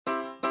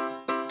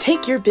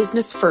Take your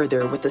business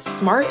further with the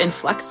smart and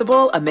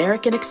flexible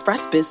American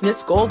Express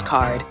Business Gold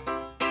Card.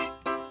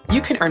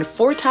 You can earn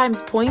 4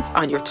 times points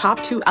on your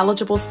top 2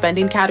 eligible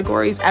spending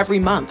categories every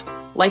month,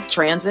 like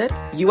transit,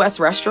 U.S.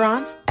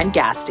 restaurants, and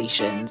gas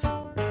stations.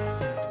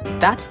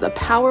 That's the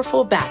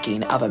powerful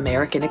backing of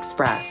American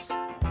Express.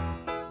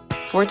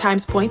 4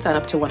 times points on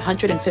up to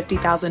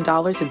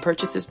 $150,000 in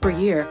purchases per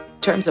year.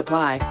 Terms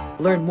apply.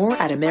 Learn more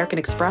at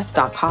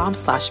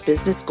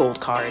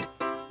americanexpress.com/businessgoldcard.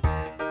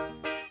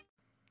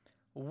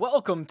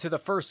 Welcome to the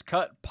First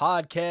Cut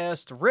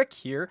Podcast. Rick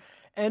here.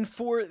 And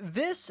for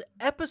this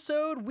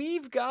episode,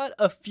 we've got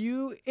a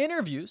few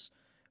interviews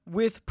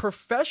with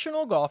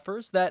professional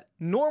golfers that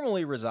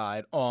normally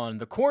reside on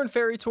the Korn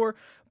Ferry Tour,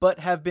 but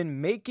have been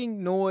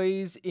making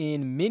noise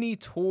in mini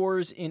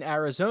tours in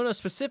Arizona,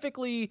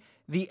 specifically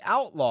the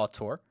Outlaw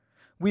Tour.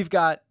 We've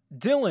got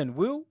Dylan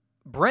Wu,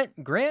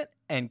 Brent Grant,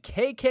 and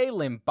KK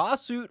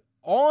Limbhasut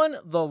on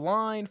the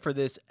line for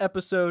this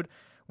episode.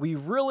 We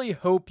really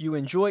hope you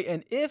enjoy,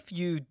 and if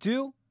you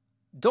do,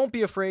 don't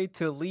be afraid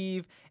to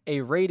leave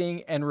a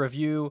rating and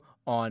review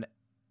on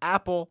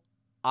Apple,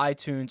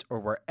 iTunes, or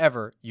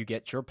wherever you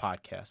get your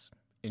podcasts.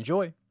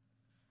 Enjoy.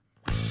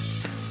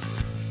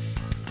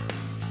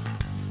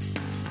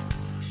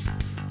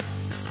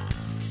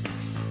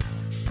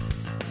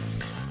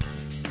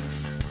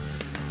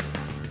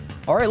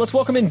 All right, let's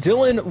welcome in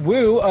Dylan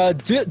Wu.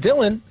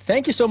 Dylan,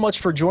 thank you so much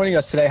for joining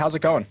us today. How's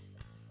it going?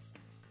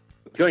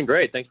 Doing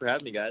great. Thanks for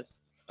having me, guys.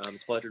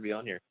 It's a pleasure to be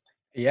on here.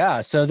 Yeah,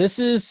 so this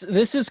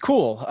is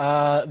cool.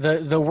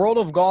 The world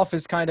of golf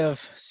is kind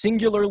of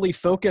singularly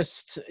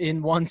focused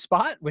in one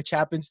spot, which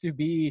happens to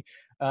be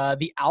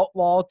the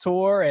Outlaw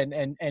Tour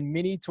and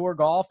mini tour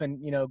golf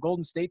and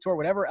Golden State Tour,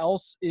 whatever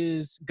else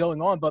is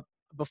going on. But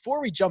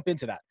before we jump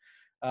into that,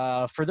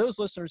 for those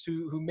listeners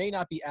who may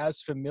not be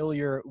as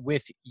familiar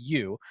with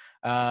you,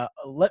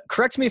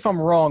 correct me if I'm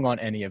wrong on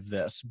any of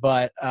this,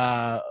 but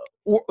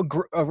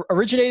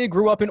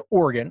grew up in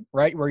Oregon,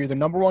 right, where you're the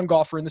number 1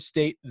 golfer in the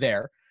state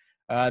there.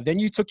 Then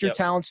you took your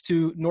talents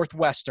to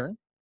Northwestern,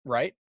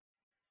 right?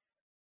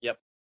 Yep.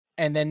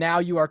 And then now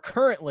you are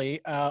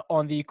currently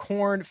on the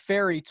Korn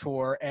Ferry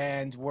Tour,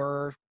 and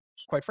we're,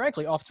 quite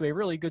frankly, off to a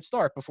really good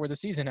start before the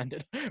season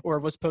ended or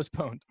was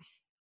postponed.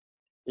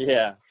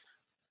 Yeah,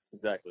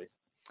 exactly.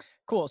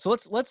 Cool. So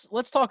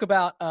let's talk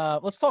about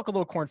let's talk a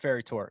little Korn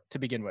Ferry Tour to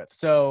begin with.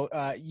 So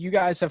you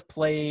guys have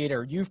played,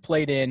 or you've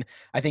played in,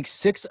 I think,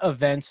 6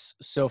 events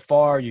so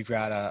far. You've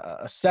got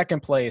a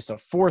 2nd place, a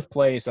 4th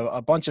place,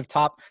 a bunch of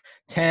top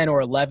 10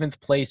 or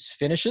 11th place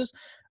finishes.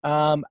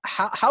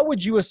 How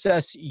would you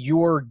assess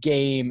your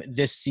game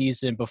this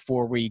season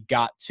before we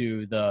got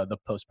to the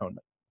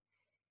postponement?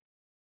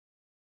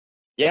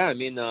 Yeah, I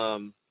mean,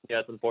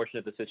 it's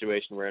unfortunate the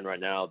situation we're in right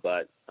now,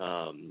 but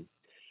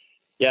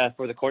yeah,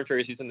 for the Korn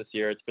Ferry season this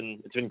year, it's been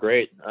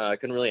great. I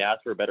couldn't really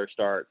ask for a better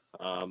start.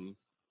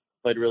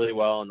 Played really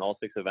well in all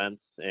 6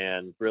 events,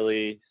 and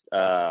really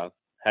was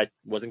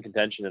in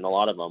contention in a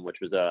lot of them, which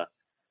was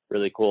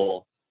really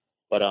cool.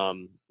 But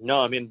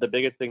no, I mean, the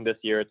biggest thing this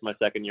year, it's my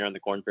 2nd year on the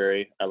Korn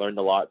Ferry. I learned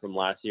a lot from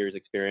last year's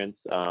experience,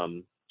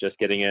 just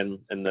getting in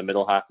the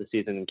middle half of the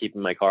season and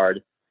keeping my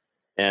card.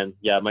 And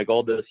yeah, my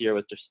goal this year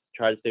was just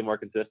try to stay more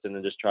consistent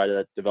and just try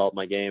to develop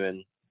my game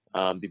and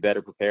be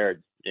better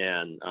prepared.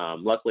 And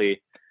luckily,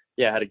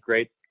 I had a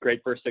great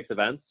first 6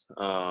 events.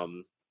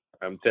 I'm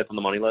 5th on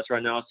the money list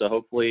right now, so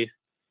hopefully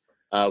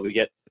we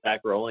get back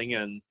rolling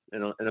in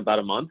about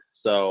a month.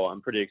 So I'm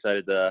pretty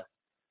excited to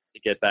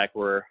get back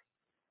where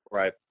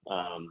I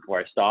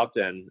stopped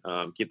and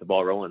keep the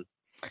ball rolling.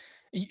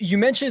 You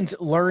mentioned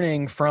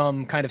learning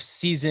from kind of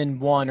season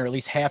 1, or at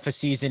least half a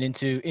season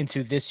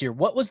into this year.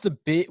 What was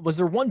was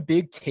there one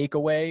big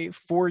takeaway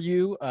for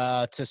you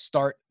to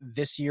start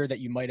this year that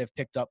you might have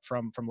picked up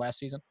from last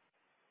season?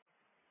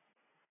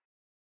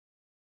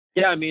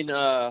 Yeah, I mean,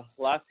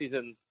 last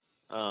season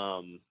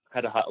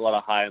had a lot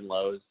of high and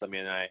lows. I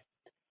mean, I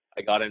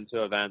got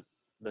into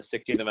the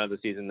 16th event of the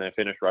season, and I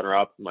finished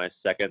runner-up my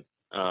 2nd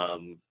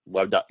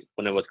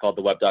when it was called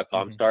the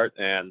web.com start.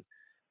 And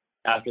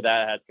after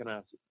that, I had kind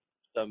of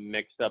some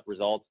mixed up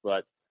results.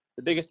 But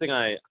the biggest thing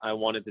I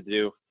wanted to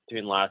do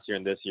between last year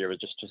and this year was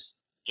just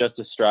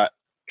to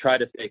try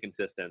to stay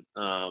consistent.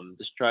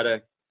 Just try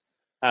to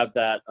have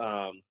that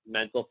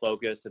mental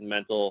focus and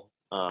mental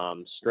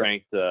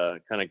strength to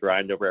kind of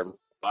grind over every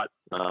spot.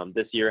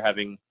 This year,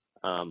 having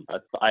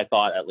I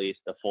thought at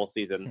least a full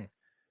season,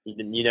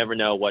 you never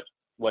know what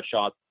one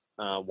shot's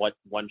going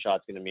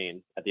to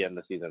mean at the end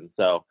of the season.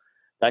 So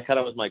that kind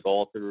of was my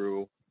goal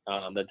through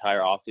the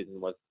entire off season,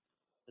 was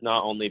to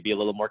not only be a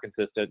little more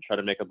consistent, try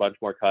to make a bunch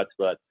more cuts,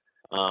 but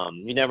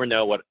you never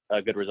know what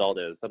a good result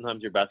is.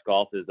 Sometimes your best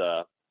golf is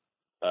a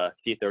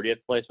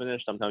T30th place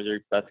finish. Sometimes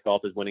your best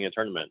golf is winning a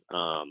tournament.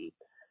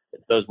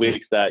 It's those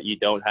weeks that you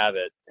don't have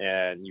it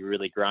and you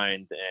really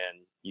grind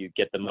and you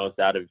get the most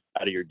out of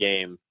your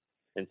game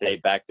and say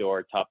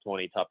backdoor top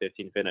 20, top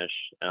 15 finish.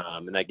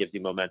 And that gives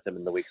you momentum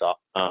in the weeks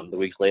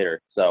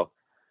later. So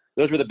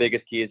those were the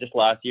biggest keys. Just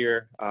last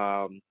year,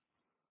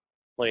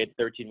 played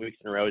 13 weeks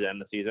in a row to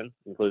end the season,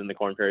 including the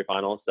Corn Ferry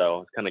Finals.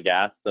 So it's kind of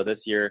gassed. So this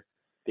year,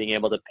 being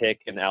able to pick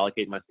and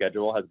allocate my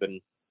schedule has been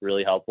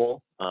really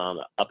helpful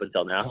up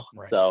until now.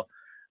 Right. So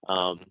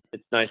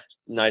it's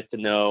nice to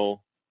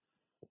know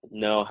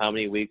how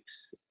many weeks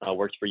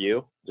works for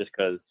you, just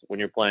because when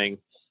you're playing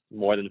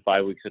more than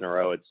 5 weeks in a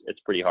row, it's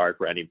pretty hard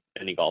for any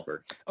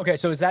golfer. Okay,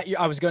 so is that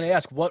I was going to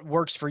ask what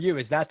works for you?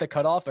 Is that the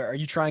cutoff? Or are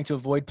you trying to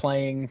avoid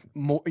playing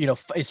more?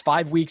 Is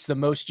 5 weeks the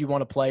most you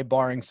want to play,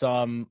 barring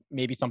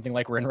maybe something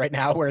like we're in right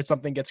now, where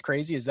something gets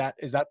crazy? Is that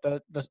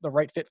the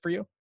right fit for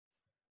you?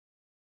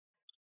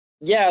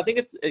 Yeah, I think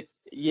it's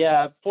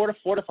 4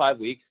 to 5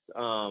 weeks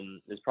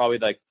is probably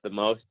like the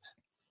most,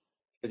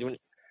 because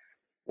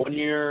when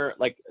you're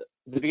like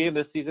the beginning of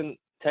this season,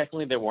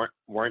 technically there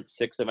weren't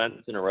 6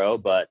 events in a row,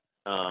 but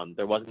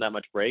there wasn't that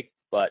much break.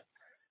 But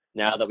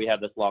now that we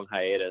have this long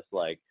hiatus,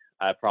 like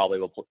I probably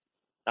will.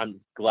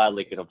 I'm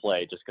gladly going to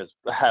play, just because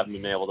I haven't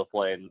been able to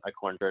play in a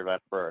Corn Ferry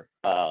event for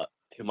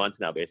 2 months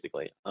now,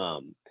 basically.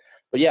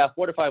 But yeah,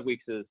 4 to 5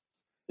 weeks is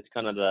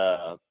kind of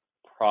the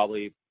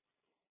probably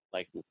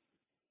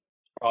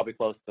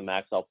close to the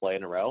max I'll play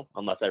in a row,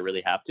 unless I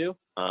really have to.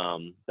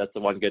 That's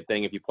the one good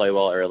thing. If you play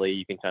well early,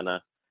 you can kind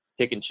of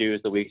pick and choose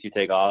the weeks you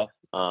take off.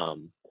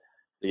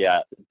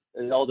 Yeah,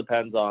 it all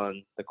depends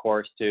on the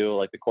course too,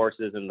 like the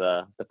courses and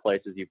the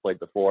places you played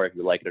before, if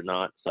you like it or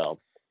not. So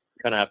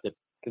you kind of have to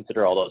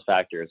consider all those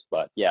factors.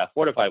 But yeah,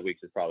 4 to 5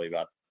 weeks is probably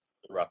about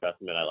the rough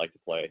estimate I like to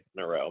play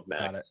in a row,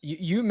 max. Got it.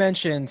 You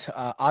mentioned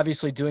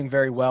obviously doing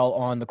very well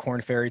on the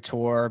Corn Ferry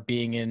Tour,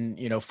 being in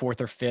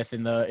 4th or 5th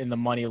in the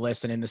money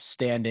list and in the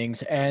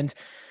standings. And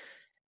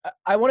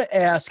I want to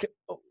ask,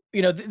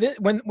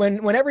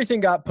 when everything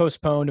got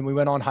postponed and we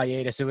went on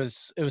hiatus, it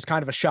was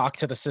kind of a shock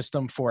to the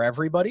system for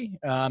everybody,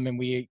 and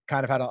we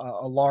kind of had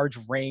a large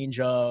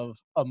range of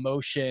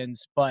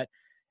emotions. But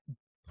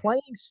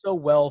playing so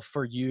well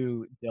for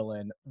you,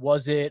 Dylan,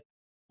 was it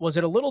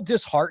a little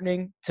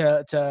disheartening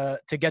to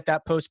get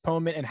that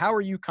postponement? And how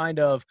are you kind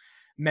of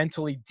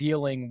mentally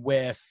dealing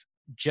with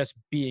just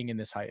being in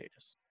this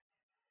hiatus?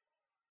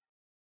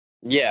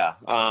 Yeah,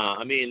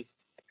 I mean,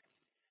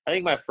 I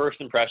think my first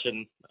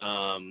impression,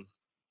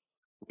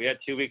 we had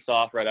 2 weeks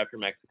off right after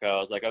Mexico. I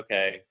was like,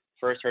 okay,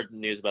 first heard the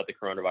news about the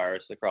coronavirus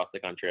across the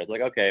country. I was like,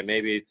 okay,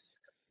 maybe it's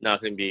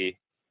not going to be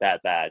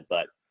that bad.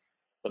 But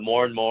the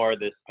more and more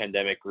this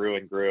pandemic grew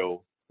and grew,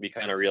 we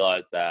kind of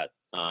realized that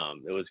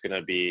it was going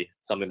to be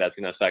something that's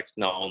going to affect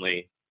not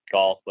only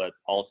golf, but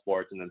all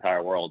sports in the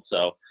entire world.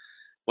 So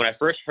when I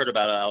first heard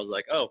about it, I was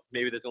like, oh,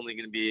 maybe there's only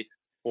going to be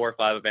 4 or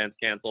 5 events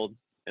canceled,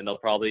 and they'll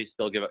probably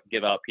still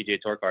give out PGA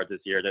Tour cards this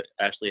year. That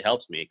actually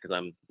helps me because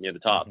I'm near the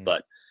top. Mm-hmm.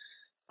 But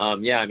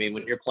yeah, I mean,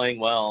 when you're playing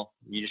well,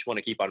 you just want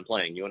to keep on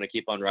playing. You want to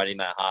keep on riding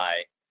that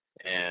high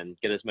and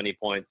get as many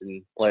points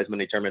and play as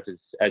many tournaments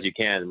as you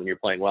can when you're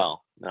playing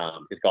well.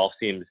 Because golf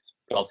seems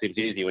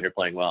easy when you're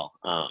playing well.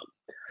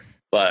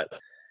 But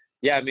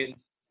yeah, I mean,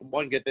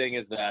 one good thing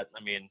is that,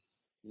 I mean,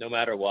 no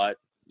matter what,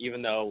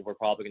 even though we're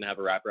probably going to have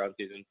a wraparound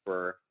season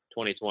for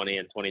 2020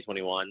 and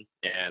 2021,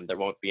 and there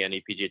won't be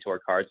any PGA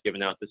Tour cards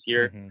given out this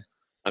year, Mm-hmm.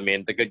 I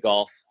mean, the good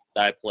golf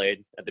that I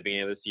played at the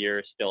beginning of this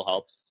year still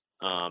helps.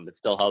 It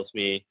still helps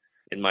me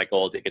in my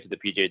goal to get to the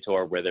PGA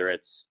Tour, whether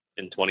it's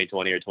in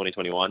 2020 or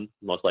 2021,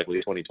 most likely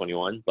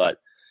 2021. But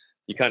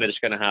you kind of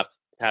just gonna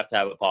have to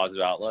have a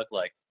positive outlook.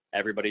 Like,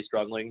 everybody's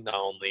struggling. Not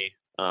only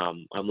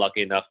I'm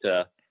lucky enough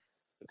to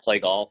play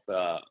golf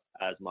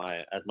as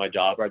my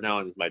job right now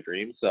and as my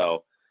dream.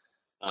 So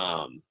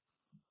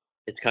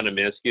it's kind of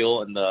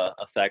minuscule in the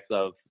effects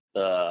of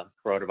the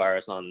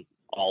coronavirus on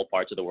all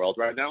parts of the world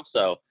right now.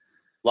 So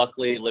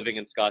luckily, living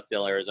in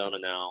Scottsdale, Arizona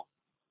now,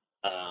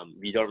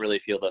 you don't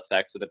really feel the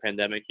effects of the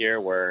pandemic here,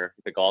 where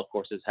the golf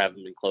courses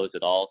haven't been closed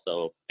at all.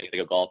 So I get to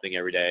go golfing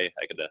every day.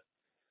 I get to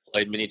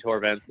play mini tour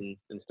events and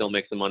still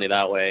make some money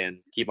that way and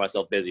keep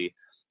myself busy.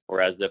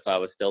 Whereas if I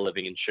was still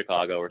living in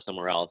Chicago or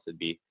somewhere else, it'd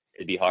be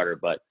harder.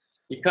 But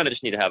you kind of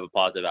just need to have a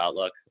positive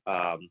outlook.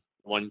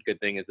 One good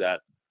thing is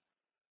that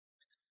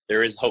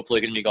there is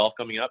hopefully going to be golf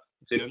coming up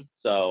soon.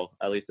 So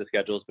at least the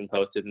schedule has been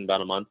posted in about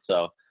a month.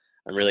 So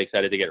I'm really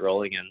excited to get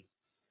rolling, and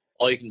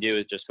all you can do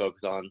is just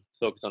focus on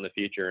the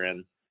future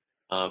and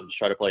just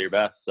try to play your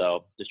best.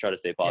 So just try to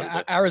stay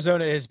positive. Yeah,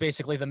 Arizona is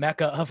basically the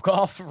mecca of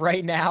golf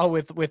right now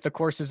with the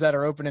courses that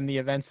are open and the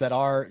events that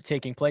are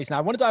taking place. Now,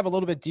 I want to dive a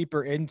little bit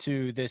deeper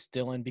into this,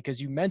 Dylan,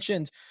 because you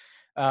mentioned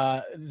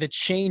the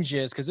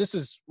changes, because this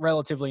is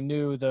relatively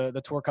new, the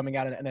tour coming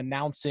out and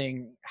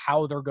announcing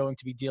how they're going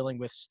to be dealing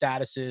with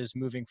statuses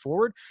moving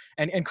forward.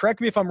 And correct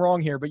me if I'm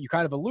wrong here, but you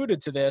kind of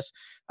alluded to this.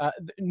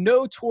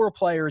 No tour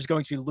player is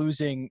going to be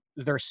losing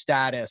their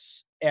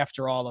status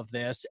after all of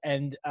this.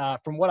 And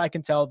from what I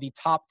can tell, the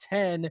top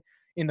 10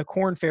 in the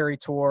Corn Ferry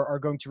Tour are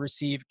going to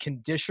receive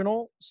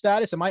conditional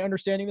status. Am I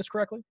understanding this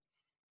correctly?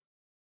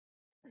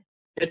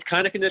 It's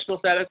kind of conditional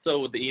status.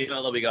 So the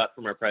email that we got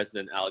from our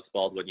president, Alex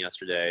Baldwin,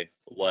 yesterday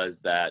was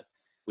that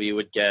we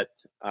would get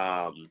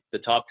the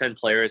top 10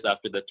 players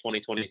after the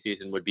 2020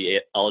 season would be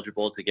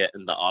eligible to get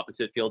in the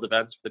opposite field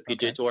events for the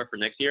PGA Tour for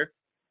next year.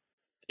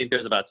 I think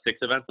there's about 6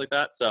 events like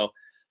that. So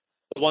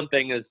the one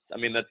thing is, I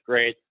mean, that's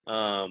great. But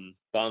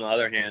on the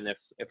other hand,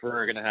 if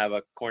we're going to have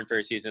a Corn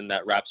Ferry season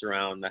that wraps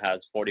around that has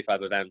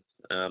 45 events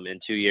in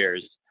 2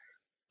 years,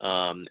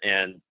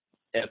 and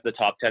if the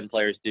top 10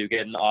 players do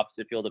get in the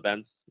opposite field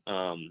events,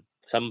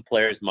 some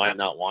players might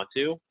not want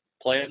to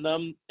play in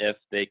them if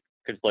they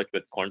conflict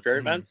with Corn Ferry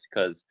events,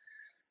 because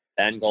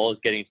the end goal is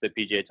getting to the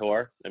PGA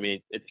Tour. I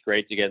mean, it's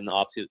great to get in the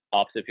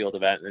opposite field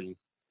event and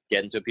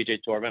get into a PGA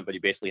Tour event, but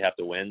you basically have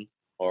to win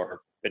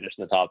or finish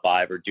in the top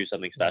 5 or do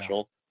something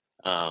special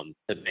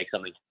to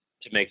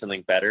make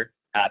something better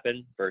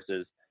happen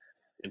versus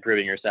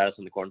improving your status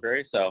in the Corn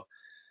Ferry. So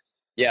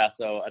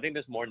I think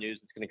there's more news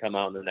that's going to come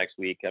out in the next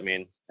week. I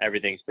mean,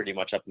 everything's pretty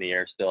much up in the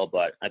air still,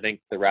 but I think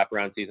the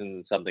wraparound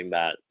season is something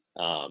that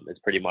is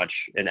pretty much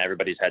in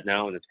everybody's head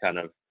now, and it's kind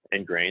of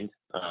ingrained.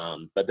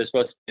 But there's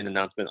supposed to be an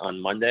announcement on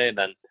Monday, and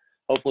then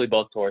hopefully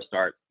both tours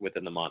start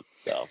within the month.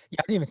 So yeah,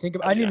 I didn't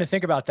even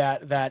think about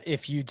that. That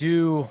if you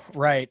do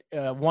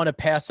want to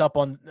pass up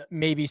on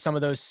maybe some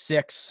of those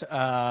 6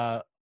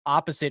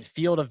 opposite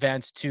field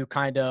events to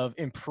kind of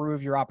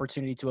improve your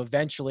opportunity to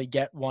eventually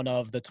get one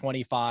of the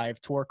 25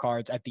 tour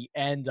cards at the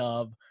end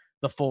of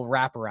the full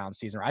wraparound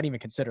season. I didn't even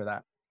consider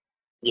that.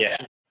 Yeah,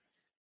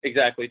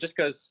 exactly. Just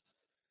because,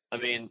 I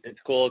mean, it's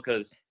cool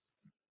because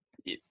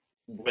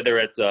whether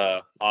it's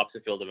a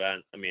opposite field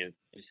event, I mean,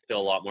 there's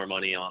still a lot more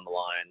money on the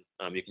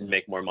line. You can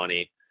make more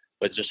money,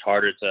 but it's just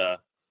harder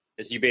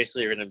because you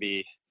basically are going to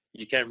be,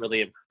 you can't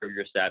really improve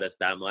your status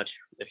that much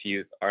if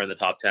you are in the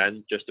top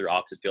 10 just through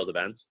opposite field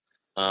events.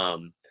 I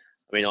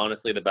mean,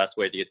 honestly, the best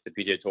way to get to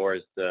the PGA Tour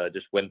is to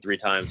just win 3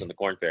 times on the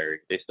Corn Ferry.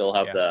 They still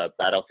have the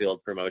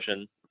Battlefield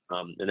promotion,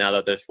 and now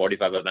that there's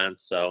 45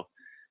 events, so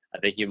I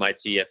think you might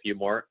see a few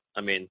more.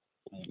 I mean,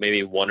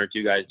 maybe 1 or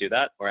 2 guys do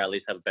that, or at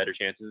least have better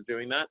chances of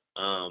doing that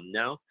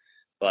now.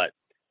 But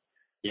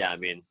yeah, I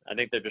mean, I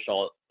think the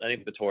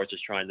tour is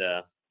just trying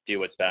to do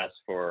what's best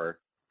for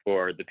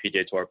the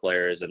PGA Tour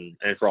players and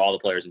for all the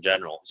players in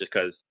general. Just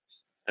because,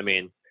 I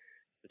mean,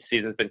 the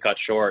season's been cut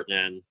short,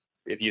 and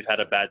if you've had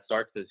a bad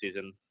start to the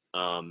season,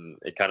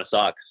 it kind of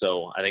sucks.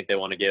 So I think they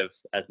want to give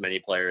as many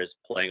players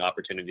playing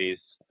opportunities.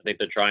 I think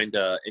they're trying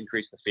to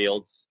increase the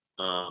field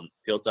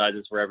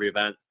sizes for every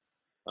event.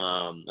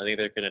 I think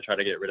they're going to try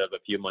to get rid of a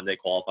few Monday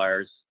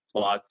qualifiers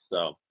spots.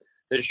 So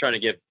they're just trying to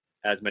give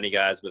as many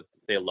guys with,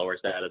 say, lower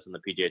status in the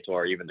PGA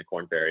Tour, even the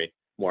Corn Ferry,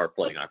 more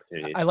playing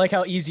opportunities. I like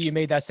how easy you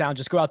made that sound.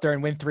 Just go out there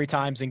and win 3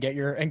 times and get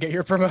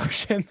your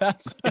promotion.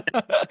 That's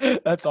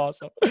that's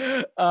awesome.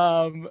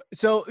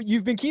 So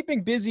you've been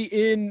keeping busy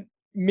in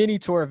mini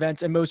tour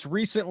events, and most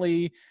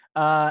recently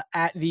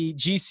at the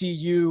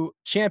GCU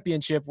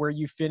Championship, where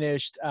you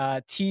finished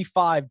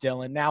T5,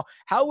 Dylan. Now,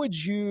 how would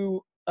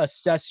you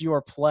assess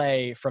your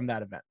play from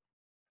that event?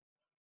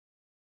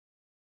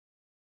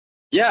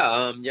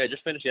 Yeah,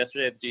 just finished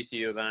yesterday at the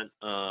GCU event.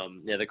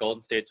 The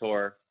Golden State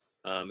Tour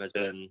has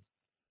been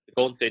the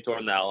Golden State Tour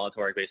and the Outlaw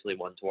Tour are basically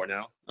one tour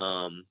now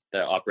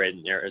that operate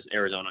in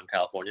Arizona and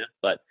California.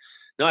 But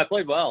no, I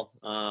played well.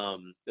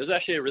 It was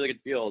actually a really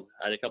good field.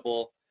 I had a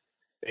couple,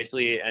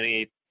 basically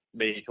any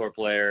mini tour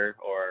player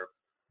or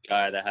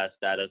guy that has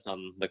status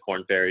on the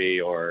Corn Ferry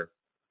or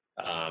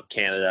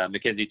Canada,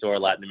 McKenzie Tour,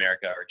 Latin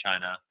America, or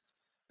China.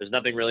 There's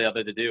nothing really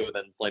other to do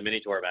than play mini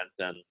tour events.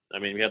 And I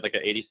mean, we had like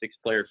an 86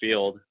 player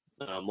field,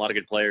 a lot of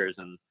good players,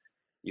 and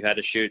you had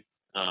to shoot.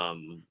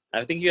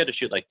 I think you had to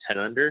shoot like 10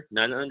 under,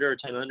 9 under, or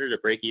 10 under to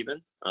break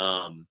even.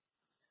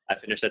 I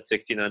finished at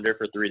 16 under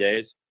for 3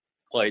 days.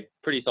 Played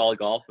pretty solid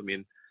golf. I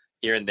mean,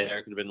 here and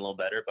there could have been a little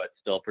better, but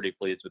still pretty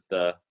pleased with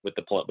the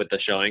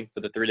showing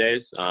for the 3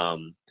 days. I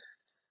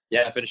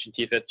finished in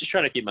T5, just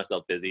trying to keep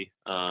myself busy.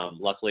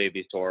 Luckily,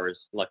 these tours,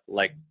 like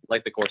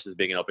the courses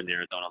being open in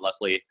Arizona,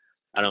 luckily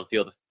I don't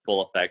feel the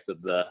full effects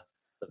of the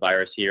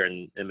virus here,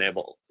 and am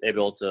able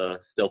to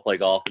still play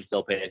golf and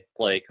still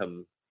play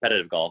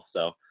competitive golf.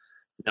 So,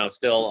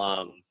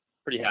 still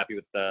pretty happy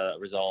with the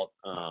result.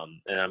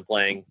 And I'm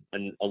playing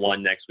a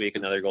one next week,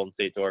 another Golden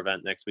State Tour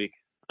event next week.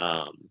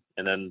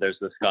 And then there's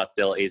the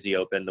Scottsdale AZ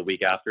Open the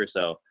week after.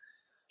 So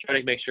trying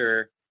to make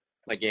sure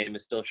my game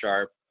is still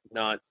sharp,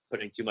 not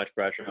putting too much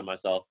pressure on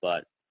myself,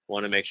 but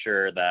want to make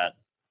sure that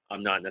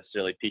I'm not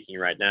necessarily peaking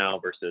right now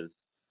versus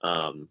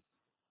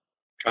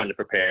trying to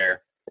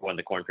prepare for when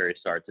the Corn Ferry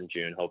starts in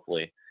June,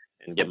 hopefully,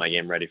 and get my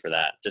game ready for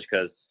that. Just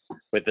because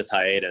with this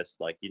hiatus,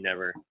 like you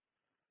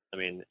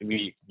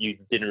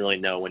didn't really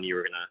know when you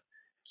were going to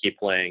keep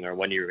playing or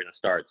when you were going to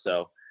start.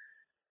 So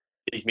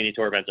these mini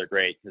tour events are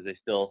great because they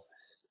still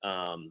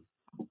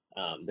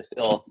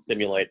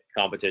simulate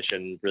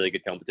competition, really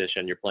good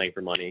competition. You're playing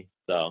for money.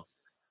 So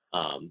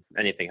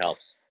anything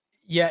helps.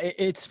 Yeah,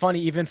 it's funny,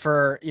 even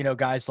for,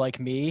 guys like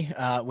me,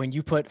 when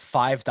you put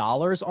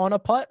 $5 on a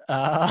putt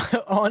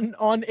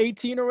on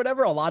 18 or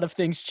whatever, a lot of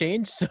things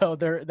change. So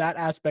that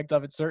aspect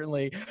of it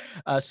certainly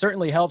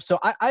helps. So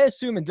I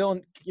assume, and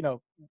Dylan,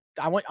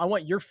 I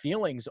want your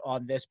feelings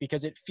on this,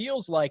 because it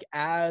feels like,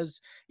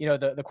 as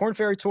the Corn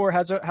Ferry Tour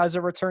has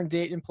a return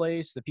date in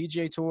place, the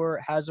PGA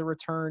Tour has a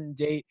return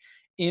date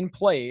in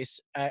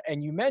place,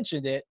 and you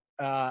mentioned it.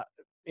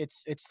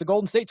 it's the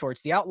Golden State Tour,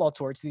 it's the Outlaw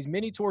Tour, it's these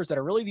mini tours that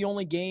are really the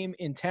only game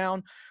in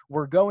town.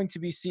 We're going to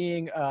be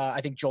seeing,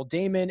 I think Joel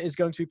Damon is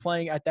going to be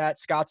playing at that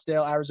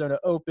Scottsdale, Arizona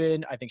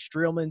Open. I think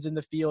Streelman's in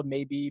the field,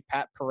 maybe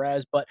Pat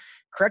Perez. But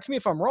correct me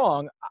if I'm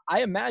wrong,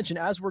 I imagine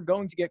as we're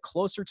going to get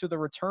closer to the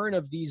return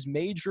of these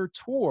major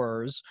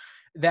tours,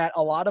 that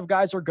a lot of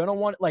guys are going to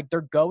want, like,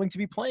 they're going to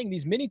be playing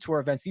these mini tour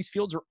events. These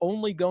fields are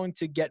only going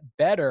to get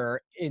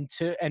better and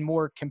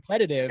more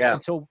competitive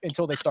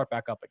until they start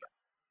back up again.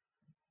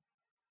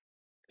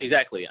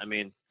 Exactly. I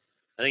mean,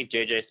 I think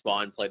JJ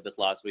Spawn played this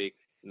last week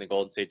in the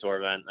Golden State Tour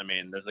event. I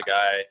mean, there's a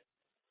guy.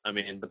 I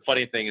mean, the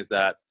funny thing is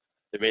that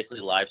they're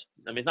basically live.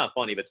 I mean, it's not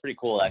funny, but it's pretty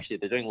cool actually.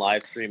 They're doing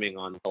live streaming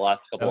on the last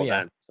couple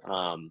events.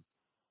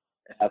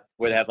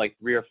 Where they have like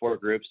 3 or 4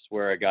 groups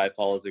where a guy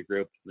follows a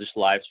group, just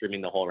live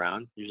streaming the whole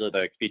round. Usually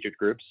they're like featured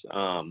groups.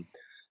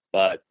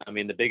 But I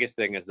mean, the biggest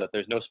thing is that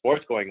there's no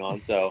sports going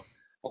on, so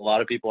a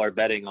lot of people are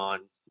betting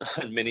on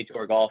mini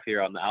tour golf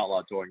here on the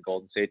Outlaw Tour and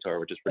Golden State Tour,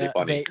 which is pretty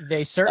funny.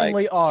 They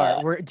certainly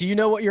are. Do you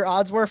know what your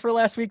odds were for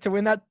last week to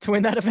win that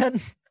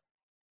event?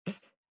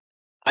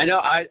 I know.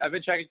 I've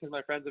been checking because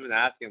my friends have been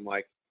asking.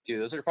 Like,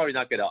 dude, those are probably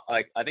not good.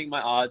 Like, I think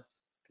my odds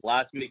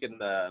last week in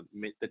the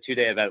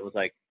 2-day event was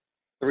like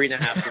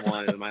 3.5 to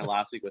 1, and my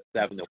last week was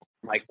 7 to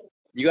 1. Like,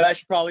 you guys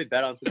should probably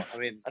bet on some. I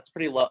mean, that's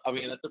pretty low. I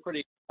mean, that's a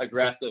pretty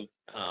aggressive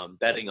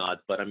betting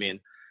odds. But I mean,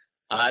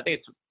 I think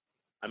it's.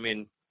 I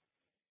mean,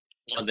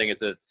 one thing is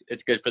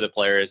it's good for the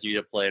players. You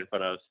to play in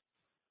front of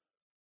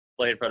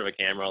a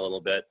camera a little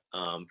bit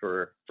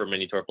for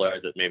mini tour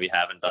players that maybe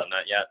haven't done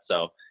that yet.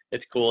 So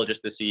it's cool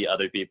just to see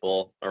other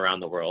people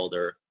around the world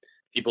or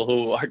people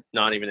who are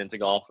not even into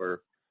golf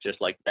or just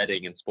like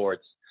betting in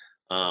sports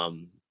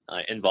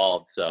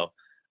involved. So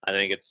I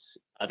think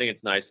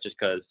it's nice just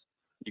because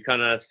you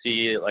kind of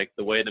see like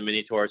the way the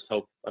mini tours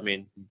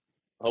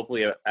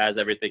hopefully as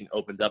everything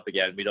opens up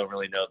again, we don't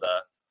really know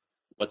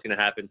what's going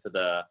to happen to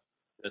the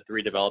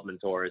 3 development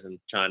tours in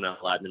China,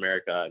 Latin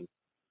America,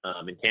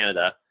 and in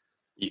Canada.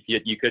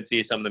 You could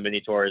see some of the mini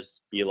tours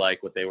be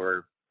like what they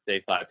were,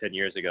 say, 5-10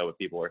 years ago, what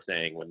people were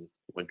saying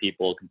when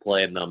people can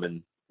play in them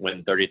and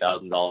win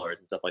 $30,000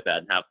 and stuff like that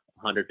and have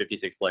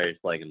 156 players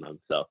playing in them.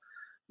 So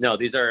no,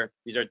 these are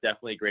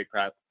definitely great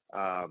prep.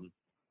 I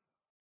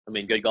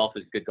mean, good golf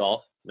is good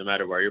golf no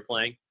matter where you're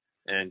playing,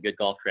 and good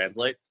golf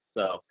translates.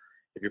 So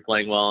if you're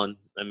playing well in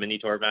a mini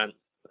tour event,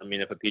 I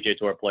mean, if a PGA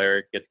Tour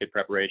player gets good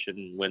preparation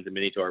and wins a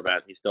mini tour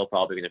event, he's still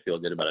probably going to feel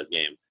good about his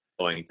game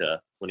going to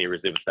when he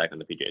resumes back on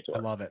the PGA Tour. I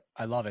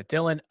love it.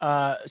 Dylan,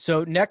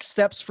 so next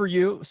steps for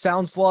you,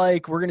 sounds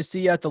like we're going to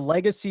see you at the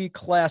Legacy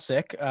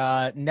Classic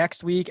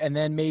next week, and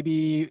then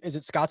maybe, is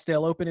it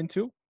Scottsdale Open in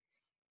 2?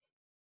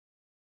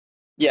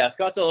 Yeah,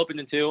 Scottsdale Open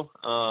in 2.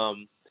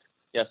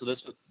 Yeah, so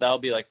that'll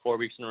be like 4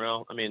 weeks in a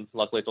row. I mean,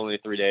 luckily it's only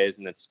 3 days,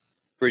 and it's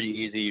pretty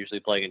easy, usually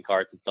playing in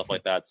carts and stuff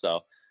like that. So,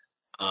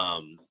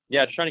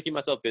 yeah, just trying to keep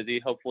myself busy.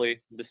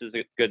 Hopefully this is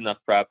a good enough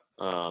prep.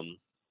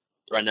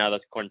 Right now,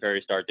 that's Corn Ferry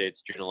start date's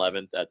June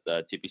 11th at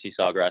the TPC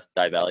Sawgrass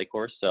Dye Valley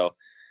course. So,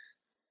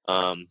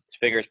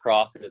 fingers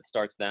crossed that it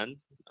starts then.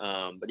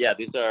 But yeah,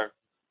 these are.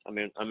 I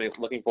mean,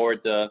 looking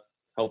forward to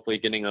hopefully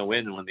getting a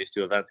win in one of these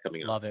 2 events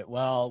coming up. Love it.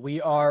 Well,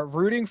 we are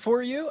rooting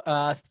for you.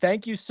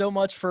 Thank you so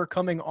much for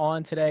coming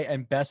on today,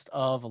 and best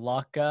of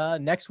luck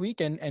next week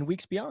and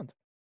weeks beyond.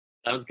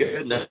 Sounds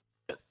good.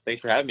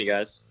 Thanks for having me,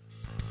 guys.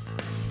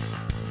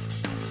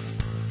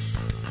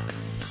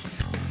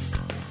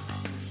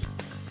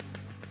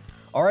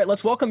 All right,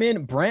 let's welcome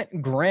in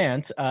Brent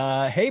Grant.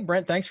 Hey,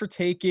 Brent, thanks for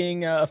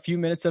taking a few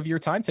minutes of your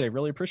time today.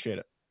 Really appreciate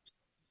it.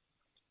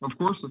 Of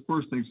course.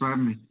 Thanks for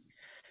having me.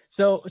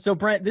 So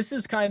Brent, this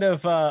is kind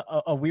of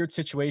a weird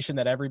situation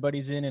that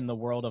everybody's in the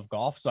world of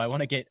golf. So I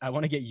want to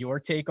get your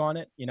take on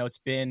it. You know, it's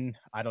been,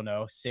 I don't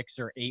know, 6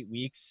 or 8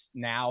 weeks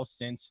now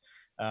since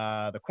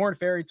the Corn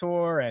Ferry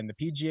Tour and the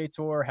PGA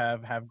Tour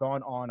have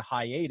gone on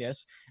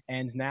hiatus,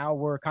 and now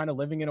we're kind of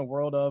living in a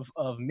world of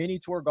mini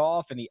tour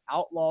golf and the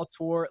Outlaw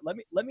Tour.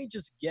 Let me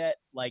just get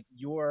like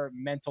your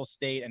mental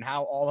state and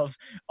how all of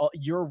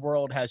your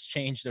world has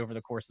changed over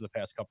the course of the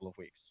past couple of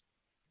weeks.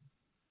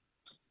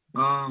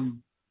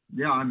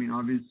 Yeah, I mean,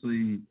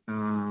 obviously,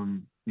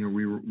 you know,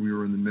 we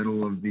were in the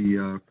middle of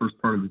the first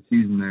part of the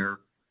season there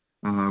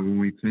when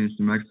we finished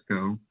in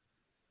Mexico.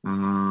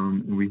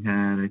 We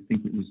had, I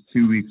think it was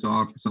 2 weeks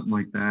off or something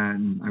like that,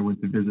 and I went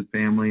to visit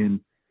family and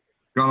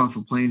got off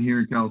a plane here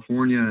in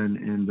California,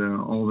 and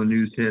all the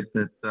news hit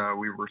that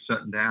we were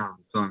shutting down.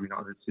 So, I mean,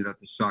 obviously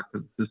that's a shock to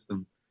the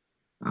system,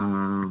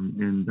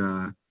 and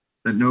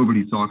that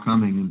nobody saw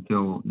coming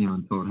until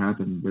it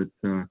happened.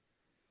 But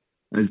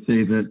I'd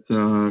say that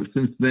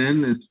since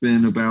then it's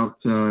been about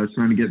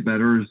trying to get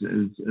better as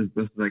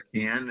best as I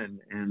can,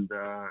 and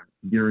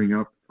gearing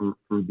up for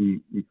the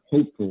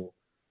hopeful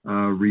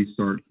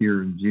restart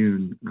here in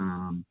June.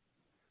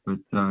 But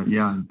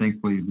yeah, and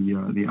thankfully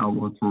the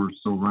Outlaw Tour is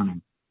still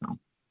running. So.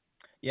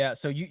 Yeah, Yeah.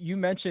 So you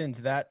mentioned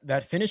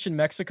that finish in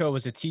Mexico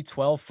was a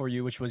T12 for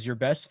you, which was your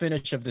best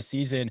finish of the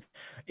season.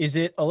 Is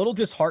it a little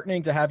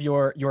disheartening to have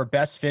your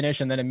best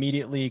finish and then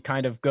immediately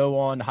kind of go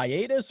on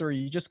hiatus, or are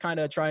you just kind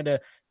of trying to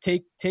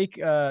take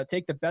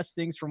the best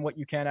things from what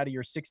you can out of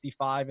your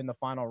 65 in the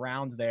final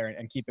round there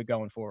and keep it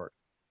going forward?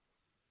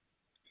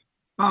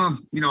 I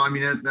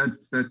mean,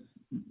 that's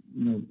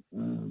you know,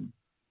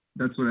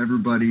 that's what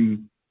everybody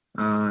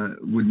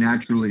would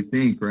naturally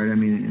think, right? I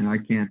mean, and I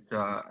can't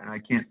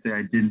say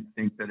I didn't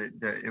think that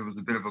it was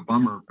a bit of a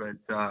bummer, but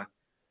I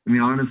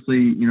mean,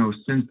 honestly,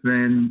 since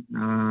then,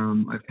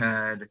 I've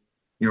had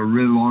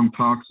really long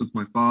talks with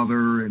my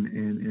father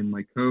and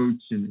my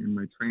coach and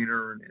my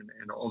trainer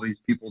and all these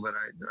people that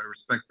I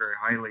respect very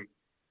highly,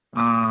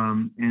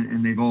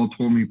 and they've all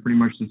told me pretty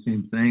much the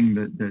same thing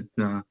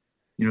that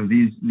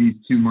these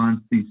 2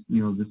 months, this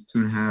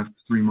 2.5 to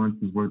 3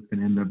 months is what it's going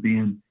to end up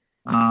being.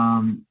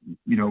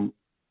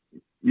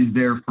 Is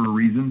there for a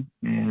reason,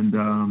 and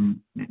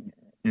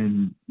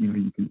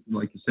you can,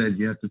 like you said,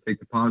 you have to take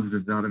the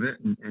positives out of it,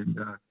 and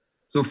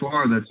so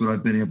far that's what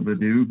I've been able to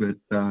do, but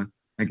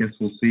I guess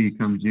we'll see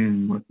come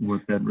June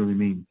what that really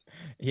means.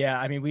 Yeah,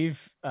 I mean,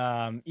 we've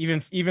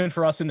even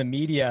for us in the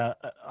media,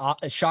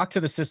 a shock to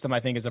the system, I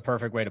think, is a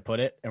perfect way to put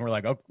it. And we're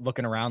like, oh,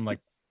 looking around like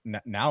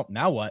now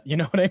what? You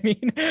know what I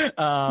mean?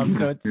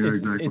 So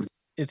Exactly.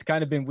 It's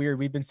kind of been weird.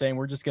 We've been saying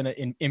we're just going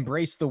to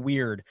embrace the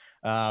weird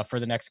for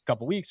the next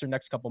couple weeks or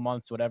next couple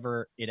months,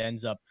 whatever it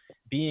ends up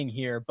being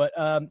here. But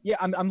yeah,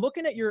 I'm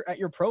looking at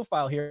your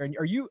profile here, and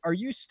are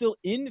you still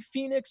in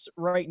Phoenix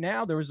right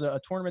now? There was a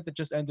tournament that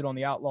just ended on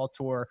the Outlaw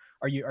Tour.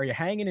 Are you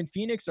hanging in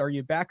Phoenix? Are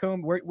you back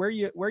home? Where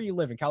you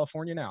live in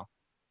California now?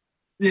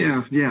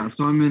 Yeah.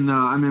 So I'm in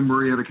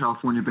Murrieta,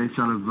 California, based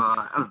out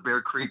of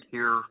Bear Creek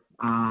here.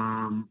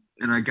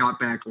 And I got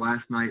back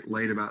last night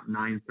late, about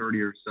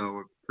 9:30 or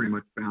so. Pretty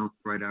much bounced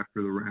right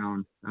after the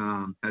round.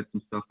 Had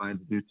some stuff I had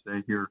to do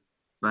today here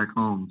back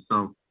home.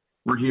 So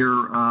we're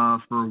here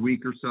for a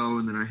week or so,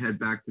 and then I head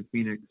back to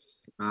Phoenix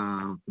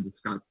for the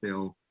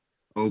Scottsdale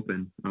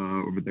Open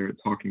over there at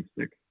Talking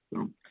Stick.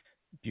 So.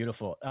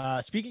 Beautiful.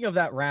 Speaking of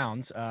that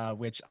round,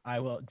 which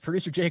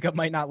producer Jacob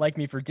might not like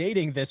me for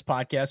dating this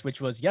podcast,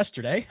 which was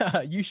yesterday.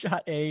 You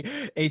shot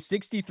a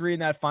 63 in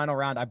that final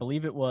round. I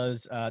believe it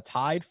was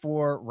tied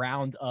for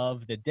round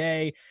of the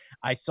day.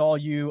 I saw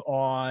you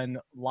on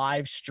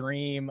live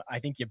stream. I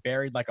think you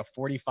buried like a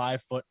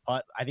 45-foot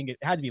putt. I think it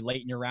had to be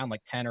late in your round,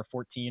 like 10 or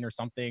 14 or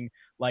something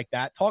like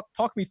that.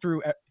 Talk me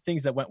through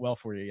things that went well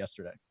for you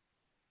yesterday.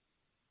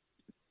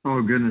 Oh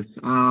goodness.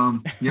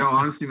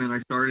 Honestly, man,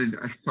 I started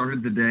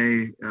the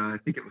day, I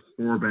think it was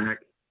 4 back.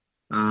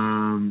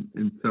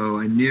 And so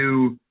I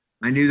knew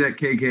that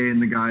KK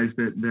and the guys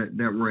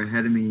that were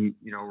ahead of me,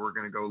 were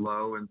going to go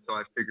low. And so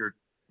I figured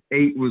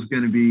 8 was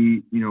going to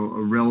be,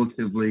 a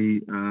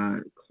relatively,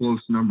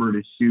 close number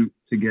to shoot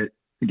to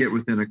get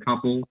within a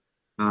couple.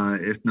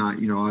 If not,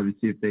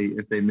 obviously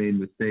if they made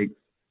mistakes,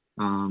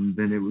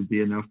 then it would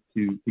be enough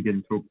to get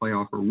into a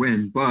playoff or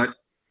win. But,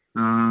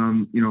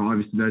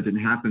 obviously that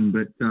didn't happen,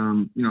 but,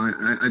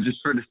 I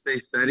just tried to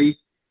stay steady,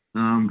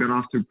 got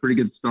off to a pretty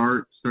good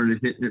start, started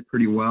hitting it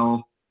pretty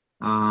well,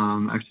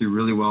 actually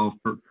really well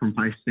from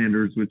my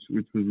standards, which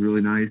was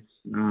really nice.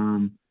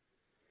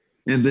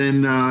 And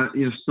then,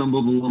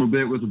 stumbled a little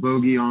bit with a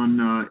bogey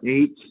on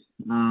 8,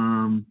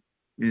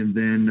 and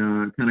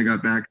then kind of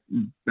got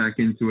back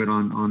into it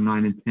on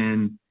 9 and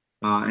 10.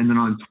 And then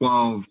on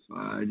 12,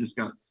 I just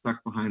got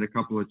stuck behind a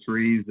couple of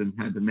trees and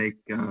had to make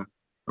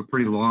a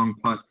pretty long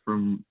putt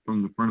from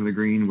the front of the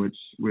green, which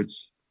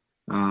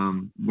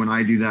when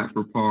I do that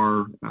for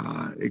par,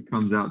 it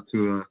comes out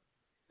to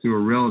a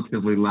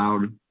relatively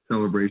loud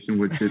celebration,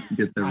 which it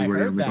gets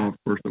everybody on the golf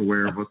course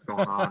aware of what's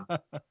going on,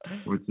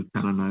 which is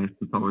kind of nice.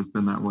 It's always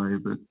been that way,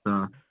 but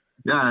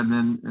yeah, and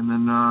then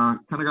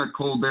kind of got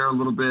cold there a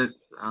little bit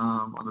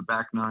on the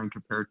back 9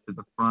 compared to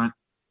the front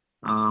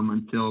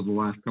until the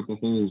last couple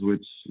holes,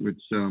 which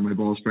my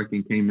ball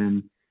striking came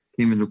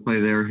into play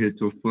there, hit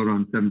to a foot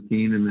on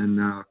 17, and then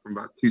from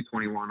about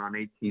 221 on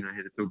 18, I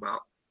hit it to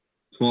about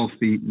 12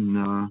 feet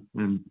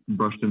and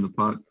brushed in the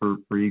putt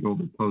for eagle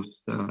to post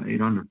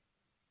 8 under.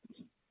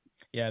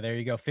 Yeah, there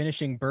you go.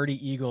 Finishing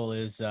birdie eagle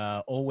is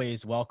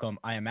always welcome,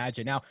 I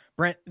imagine. Now,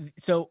 Brent,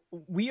 so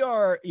we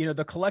are,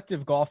 the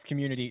collective golf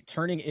community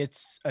turning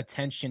its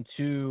attention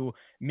to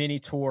mini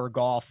tour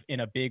golf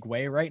in a big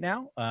way right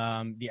now.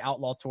 The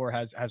Outlaw Tour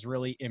has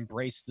really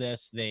embraced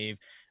this. They've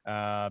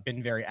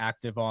been very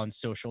active on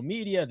social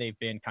media. They've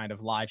been kind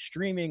of live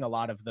streaming a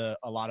lot of the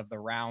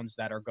rounds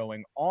that are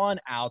going on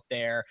out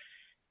there.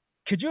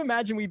 Could you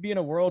imagine we'd be in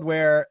a world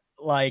where,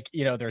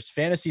 there's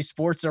fantasy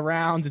sports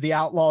around the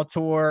Outlaw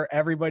Tour,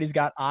 everybody's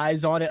got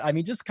eyes on it? I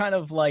mean, just kind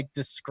of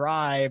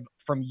describe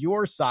from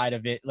your side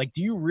of it,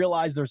 do you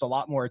realize there's a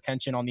lot more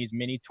attention on these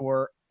mini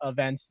tour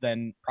events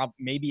than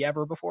maybe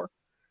ever before?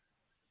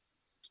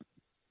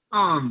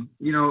 Mike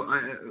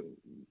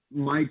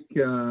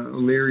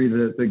O'Leary,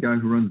 the guy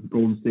who runs the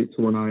Golden State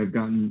Tour, and I have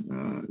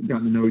gotten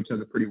to know each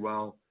other pretty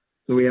well.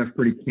 so we have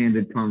pretty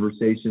candid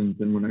conversations.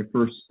 And when I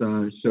first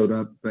showed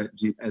up at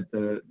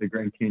the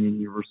Grand Canyon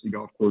University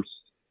Golf Course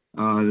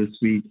this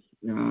week,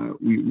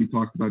 we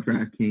talked about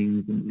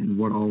DraftKings and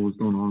what all was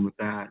going on with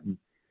that. And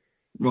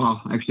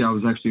well, actually, I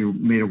was actually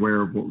made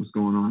aware of what was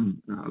going on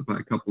by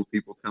a couple of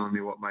people telling me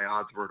what my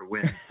odds were to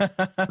win,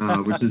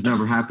 which has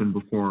never happened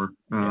before.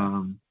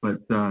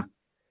 But I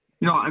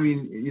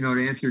mean,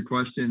 to answer your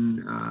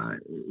question,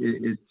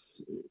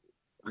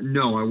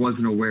 no, I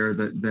wasn't aware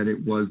that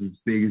it was as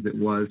big as it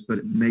was, but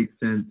it makes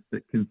sense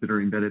that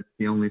considering that it's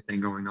the only thing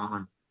going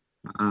on,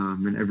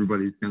 and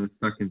everybody's kind of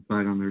stuck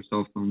inside on their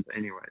cell phones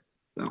anyway.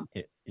 So.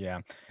 Yeah.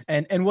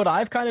 And what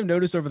I've kind of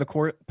noticed over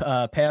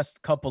the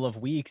past couple of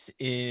weeks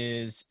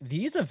is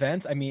these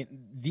events, I mean,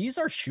 these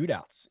are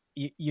shootouts.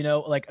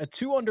 Like a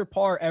 2 under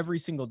par every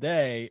single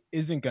day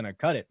isn't going to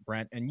cut it,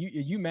 Brent. And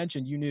you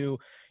mentioned you knew,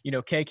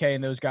 KK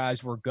and those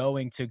guys were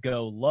going to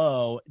go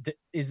low.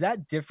 Is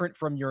that different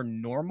from your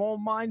normal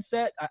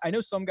mindset? I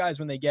know some guys,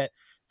 when they get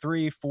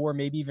 3, 4,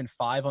 maybe even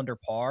 5 under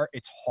par,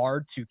 it's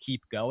hard to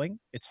keep going.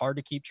 It's hard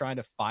to keep trying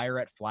to fire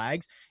at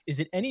flags. Is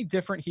it any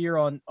different here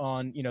on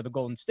the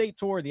Golden State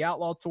Tour, the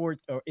Outlaw Tour,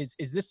 or is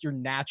this your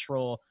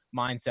natural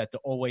mindset to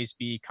always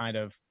be kind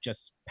of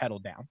just pedal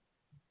down?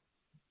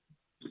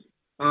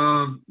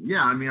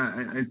 Yeah, I mean,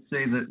 I'd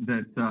say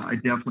that I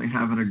definitely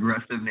have an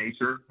aggressive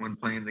nature when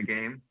playing the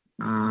game.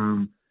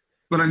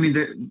 But I mean,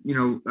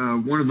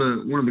 one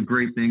of the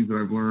great things that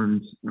I've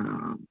learned,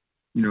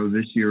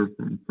 this year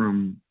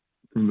from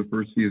the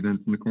first few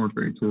events in the Korn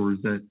Ferry Tour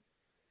is that,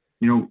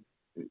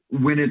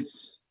 when it's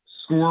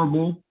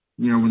scoreable,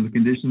 when the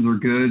conditions are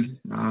good,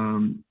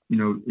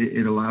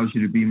 it allows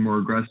you to be more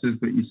aggressive,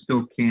 but you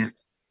still can't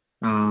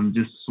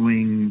just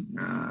swing,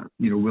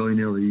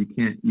 willy-nilly. You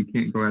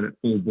can't go at it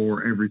full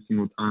bore every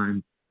single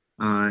time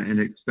and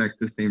expect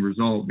the same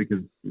result,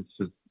 because it's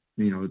just,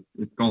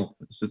 it's golf.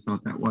 It's just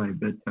not that way.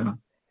 But,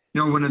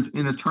 when it's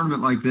in a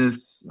tournament like this,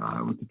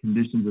 with the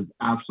conditions as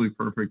absolutely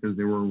perfect as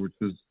they were, which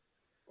was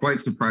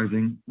quite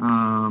surprising,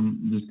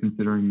 just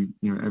considering,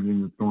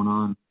 everything that's going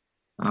on.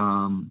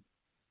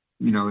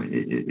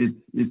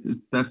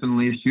 It's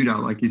definitely a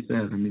shootout, like you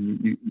said. I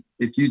mean,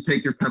 if you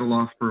take your pedal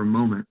off for a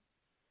moment,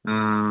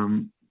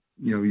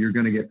 you're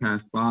going to get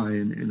passed by.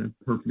 And a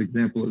perfect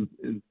example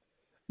is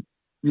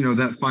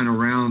that final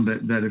round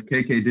that if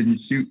KK didn't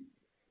shoot,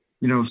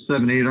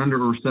 7, 8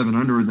 under or 7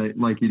 under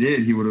like he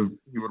did, he would have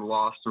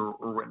lost or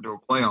went into a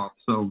playoff.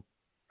 So,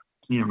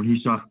 he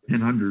shot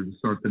 10 under to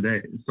start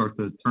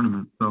the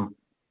tournament. So,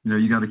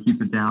 you got to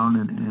keep it down.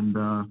 And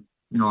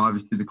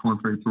obviously the Korn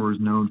Ferry Tour is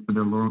known for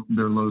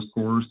their low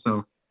scores.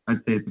 So I'd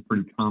say it's a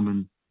pretty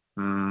common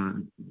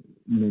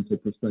mental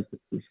perspective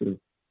for sure.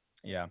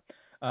 Yeah.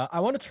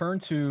 I want to turn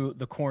to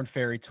the Korn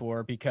Ferry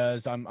Tour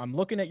because I'm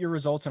looking at your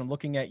results and I'm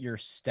looking at your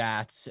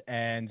stats,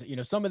 and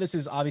some of this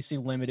is obviously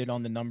limited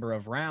on the number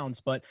of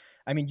rounds, but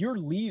I mean, you're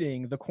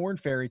leading the Korn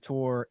Ferry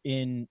Tour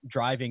in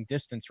driving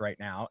distance right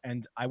now.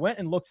 And I went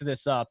and looked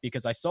this up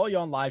because I saw you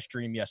on live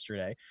stream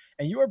yesterday,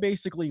 and you are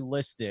basically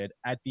listed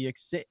at the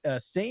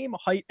same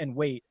height and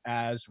weight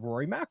as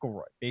Rory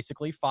McIlroy,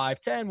 basically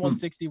 5'10",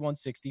 160,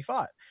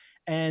 165.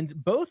 And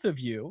both of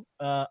you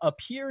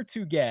appear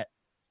to get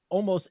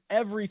almost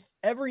every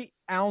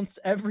ounce,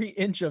 every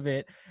inch of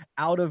it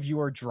out of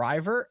your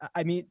driver.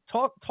 I mean,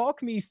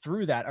 talk me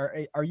through that.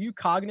 Are you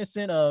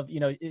cognizant of,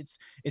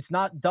 it's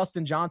not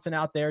Dustin Johnson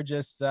out there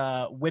just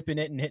whipping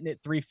it and hitting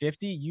it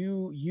 350.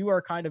 You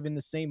are kind of in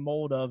the same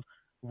mold of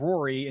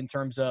Rory in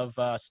terms of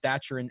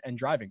stature and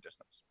driving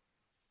distance.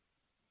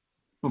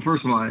 Well,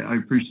 first of all, I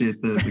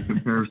appreciate the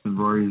comparison.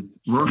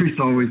 Rory's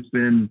always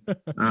been,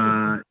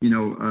 a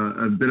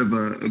bit of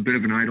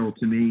an idol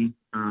to me.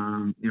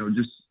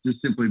 Just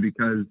simply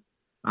because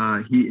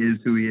he is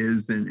who he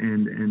is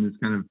and is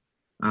kind of,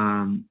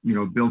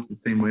 built the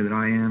same way that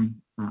I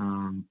am.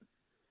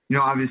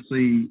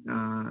 Obviously,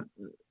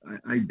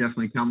 I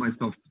definitely count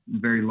myself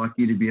very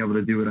lucky to be able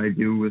to do what I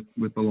do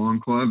with the long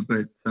club,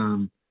 but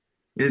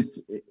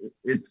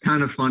it's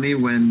kind of funny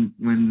when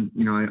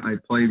I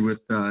played with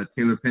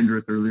Taylor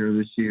Pendrith earlier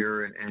this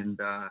year, and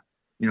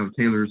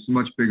Taylor's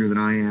much bigger than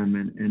I am,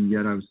 and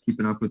yet I was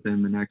keeping up with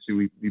him, and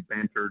actually we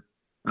bantered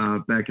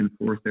back and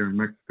forth there in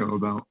Mexico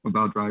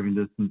about driving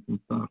distance and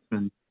stuff,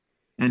 and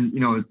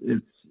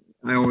it's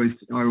I always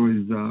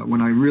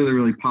when I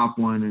really pop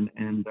one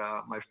and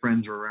my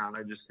friends are around,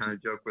 I just kind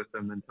of joke with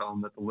them and tell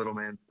them that the little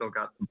man still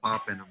got some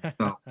pop in him.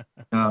 So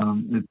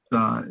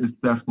it's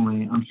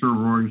definitely, I'm sure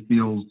Rory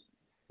feels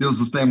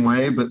the same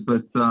way, but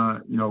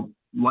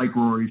like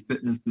Rory,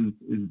 fitness has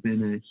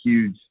been a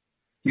huge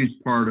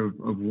part of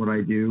what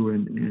I do,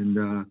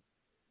 and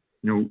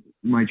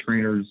my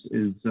trainer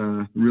is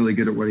really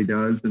good at what he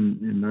does,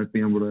 and I've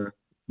been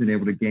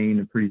able to gain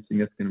a pretty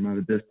significant amount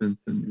of distance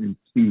and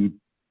speed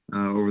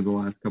over the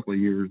last couple of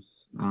years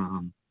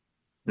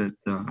that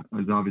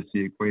has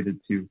obviously equated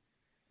to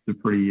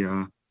pretty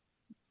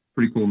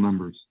cool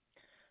numbers.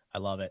 I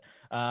love it.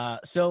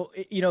 So,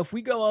 if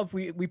we go up,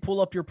 we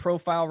pull up your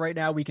profile right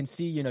now, we can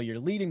see, you're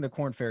leading the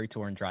Corn Ferry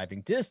Tour in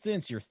driving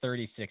distance, you're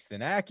 36th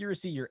in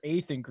accuracy, you're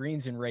 8th in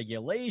greens in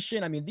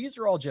regulation. I mean, these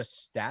are all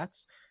just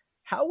stats.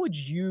 How would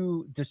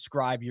you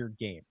describe your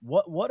game?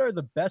 What are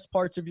the best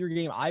parts of your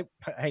game?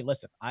 Hey,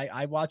 listen,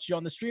 I watched you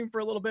on the stream for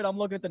a little bit. I'm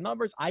looking at the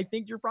numbers. I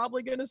think you're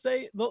probably going to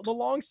say the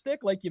long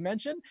stick, like you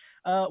mentioned.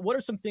 What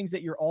are some things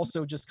that you're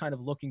also just kind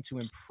of looking to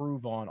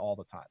improve on all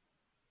the time?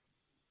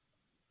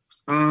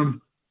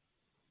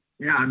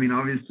 Yeah, I mean,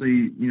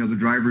 obviously, the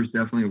driver is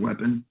definitely a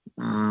weapon.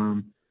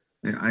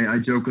 I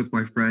joke with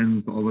my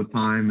friends all the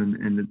time,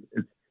 and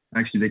it's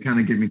actually, they kind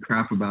of give me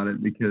crap about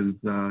it because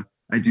I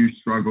do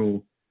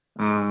struggle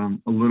a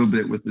little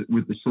bit with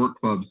the short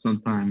clubs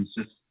sometimes,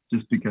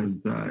 just because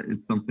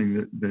it's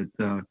something that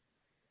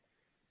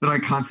I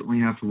constantly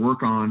have to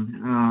work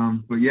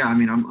on. But yeah, I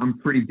mean, I'm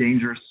pretty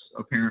dangerous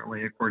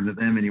apparently, according to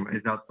them,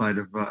 anyways, outside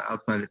of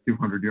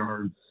 200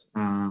 yards,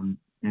 and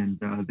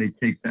they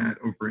take that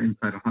over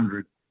inside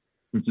 100.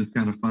 Which is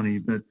kind of funny,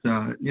 but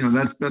that's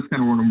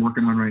kind of what I'm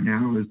working on right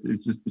now is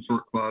just the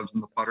short clubs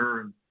and the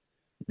putter,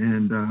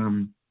 and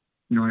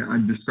I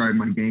describe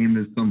my game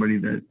as somebody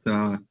that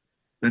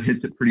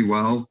hits it pretty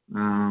well.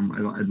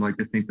 I'd like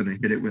to think that I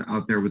hit it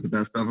out there with the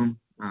best of them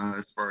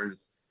as far as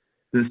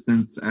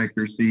distance,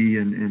 accuracy,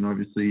 and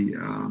obviously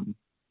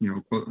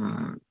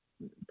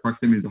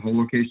proximity to the hole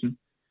location.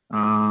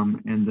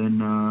 And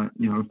then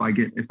if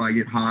I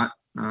get hot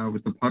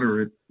with the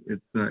putter,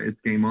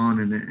 it's game on,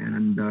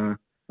 and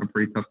are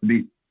pretty tough to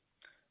beat.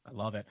 I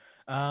love it.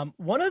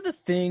 One of the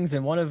things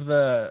and one of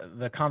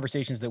the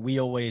conversations that we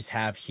always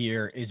have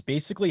here is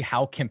basically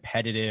how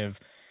competitive,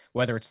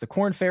 whether it's the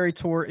Corn Ferry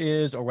Tour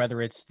is or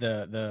whether it's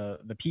the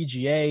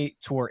PGA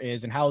Tour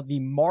is, and how the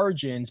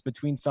margins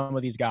between some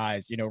of these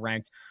guys,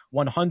 ranked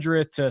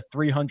 100th to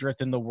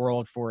 300th in the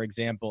world, for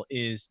example,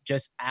 is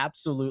just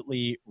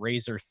absolutely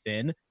razor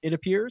thin, it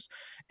appears.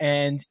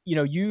 And,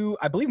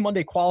 I believe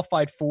Monday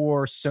qualified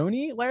for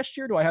Sony last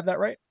year. Do I have that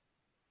right?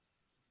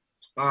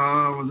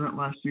 Was that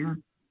last year?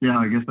 Yeah,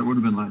 I guess that would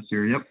have been last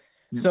year. Yep.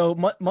 So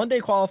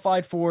Monday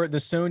qualified for the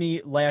Sony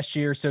last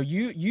year. So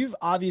you've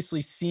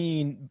obviously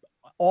seen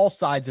all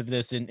sides of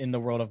this in the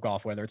world of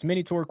golf, whether it's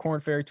mini tour,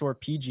 Corn Ferry Tour,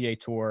 PGA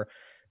Tour.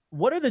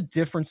 What are the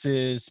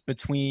differences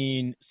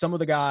between some of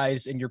the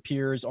guys and your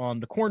peers on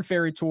the Corn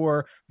Ferry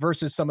Tour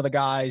versus some of the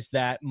guys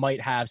that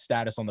might have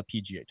status on the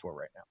PGA Tour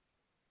right now?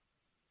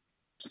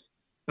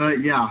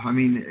 Yeah, I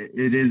mean,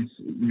 it is,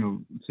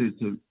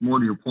 to more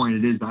to your point,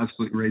 it is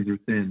absolutely razor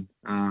thin.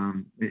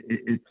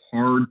 It's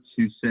hard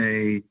to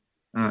say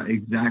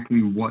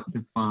exactly what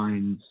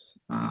defines,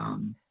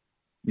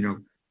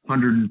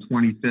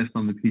 125th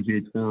on the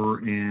PGA Tour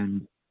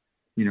and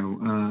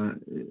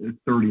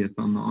 30th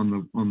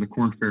on the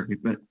Corn Ferry.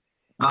 But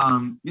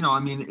I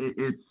mean,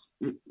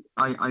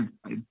 I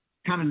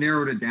kind of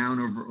narrowed it down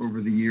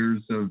over the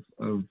years of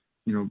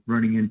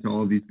running into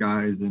all of these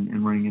guys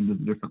and running into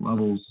the different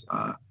levels.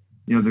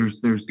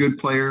 There's good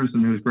players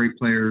and there's great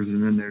players,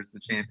 and then there's the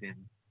champion,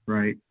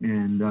 right?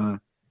 And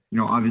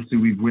obviously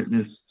we've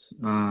witnessed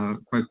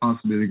quite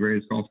possibly the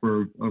greatest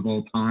golfer of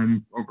all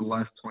time over the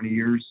last 20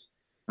 years.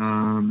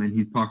 And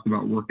he's talked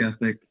about work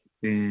ethic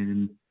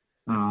and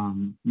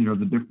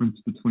the difference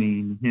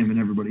between him and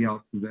everybody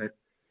else is that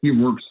he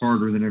works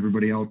harder than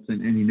everybody else,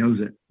 and he knows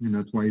it, and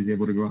that's why he's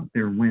able to go out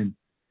there and win.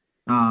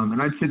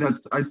 And I'd say that's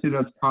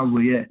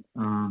probably it.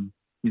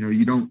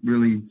 You don't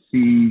really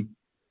see,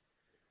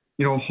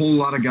 a whole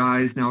lot of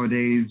guys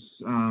nowadays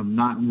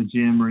not in the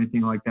gym or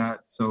anything like that.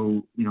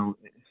 So,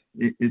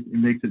 it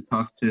makes it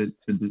tough to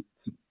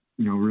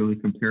really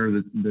compare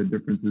the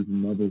differences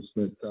in levels.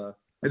 But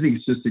I think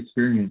it's just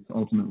experience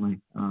ultimately.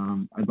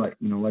 I'd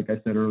like I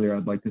said earlier,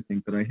 I'd like to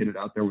think that I hit it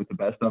out there with the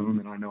best of them,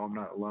 and I know I'm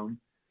not alone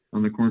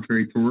on the Corn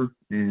Ferry Tour.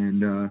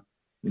 And the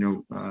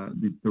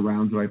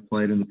rounds that I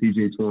played on the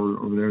PGA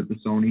Tour over there at the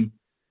Sony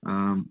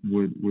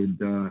would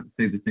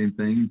say the same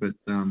thing. But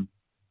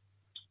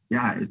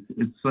yeah,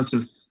 it's such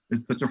a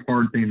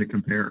hard thing to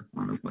compare,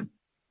 honestly.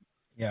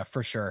 Yeah,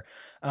 for sure.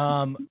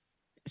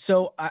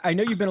 So I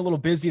know you've been a little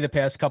busy the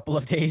past couple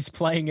of days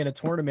playing in a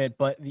tournament,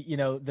 but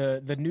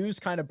the news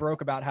kind of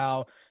broke about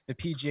how the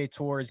PGA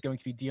Tour is going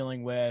to be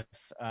dealing with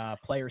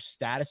player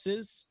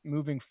statuses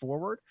moving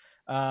forward.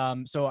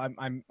 So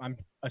I'm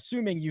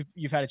assuming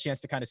you've had a chance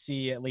to kind of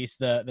see at least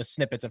the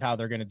snippets of how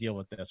they're going to deal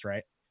with this,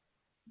 right?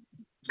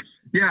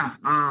 Yeah,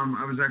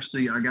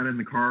 I got in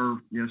the car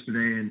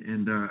yesterday,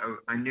 and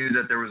I knew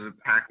that there was a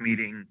PAC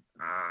meeting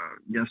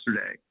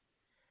yesterday.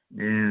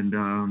 And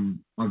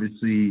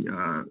obviously,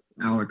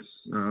 Alex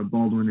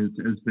Baldwin has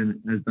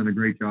done a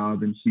great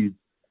job, and she's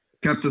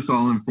kept us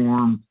all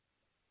informed.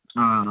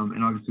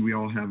 And obviously, we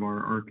all have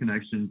our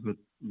connections with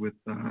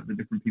the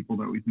different people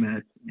that we've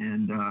met.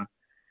 And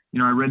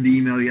I read the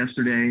email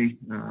yesterday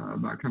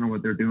about kind of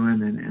what they're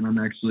doing, and I'm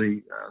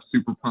actually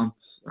super pumped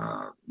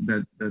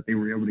that they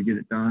were able to get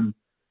it done.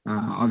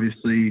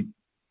 Obviously,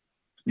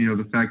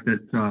 the fact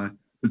that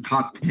the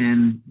top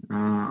 10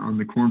 on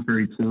the Corn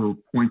Ferry Tour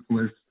points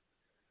list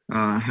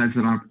has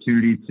an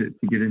opportunity to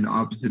get into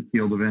opposite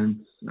field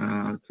events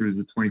through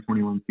the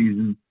 2021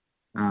 season.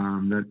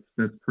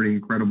 That's pretty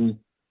incredible.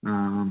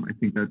 I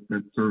think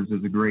that serves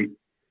as a great,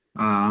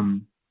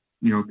 kind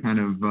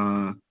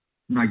of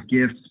not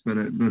gifts, but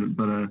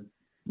a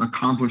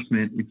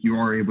accomplishment if you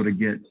are able to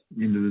get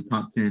into the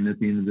top 10 at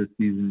the end of this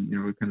season.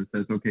 It kind of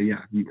says, okay,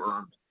 yeah, you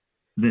earned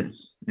this,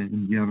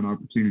 and you have an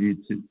opportunity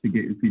to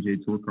get your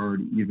PGA Tour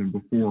card even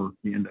before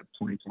the end of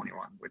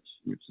 2021, which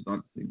is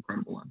obviously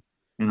incredible.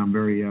 And I'm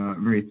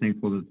very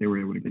thankful that they were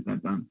able to get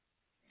that done.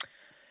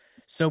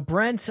 So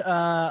Brent,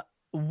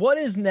 what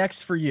is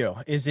next for you?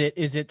 Is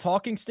it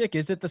Talking Stick?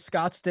 Is it the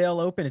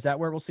Scottsdale Open? Is that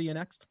where we'll see you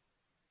next?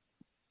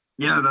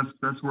 Yeah,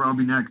 that's where I'll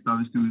be next.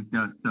 Obviously, we've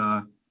got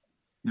a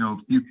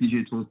few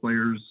PGA Tour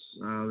players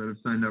that have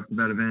signed up for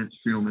that event.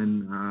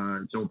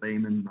 Streelman, Joel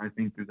Damon, I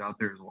think, is out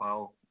there as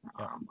well,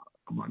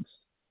 amongst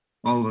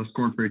all of us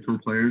Corn Ferry Tour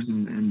players.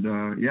 And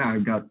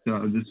I've got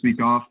this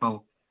week off.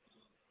 I'll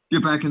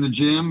get back in the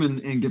gym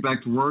and get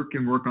back to work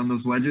and work on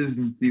those wedges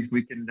and see if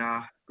we can go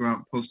out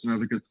and post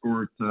another good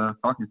score at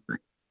Talking Stick.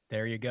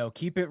 There you go.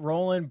 Keep it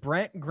rolling.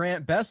 Brent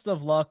Grant, best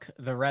of luck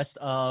the rest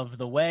of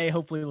the way.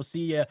 Hopefully we'll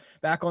see you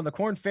back on the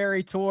Corn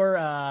Ferry Tour.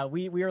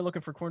 We are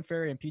looking for Corn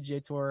Ferry and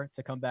PGA Tour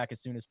to come back as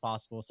soon as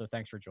possible. So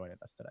thanks for joining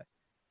us today.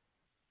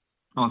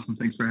 Awesome.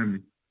 Thanks for having me.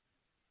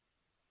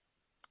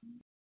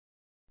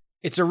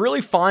 It's a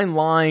really fine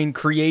line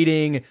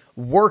creating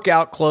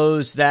workout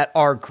clothes that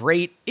are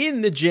great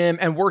in the gym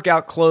and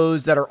workout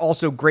clothes that are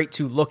also great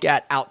to look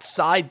at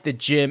outside the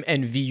gym.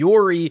 And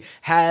Vuori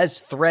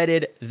has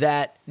threaded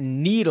that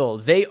needle.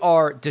 They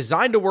are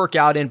designed to work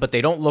out in, but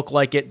they don't look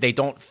like it. They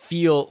don't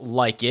feel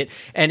like it.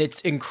 And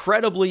it's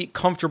incredibly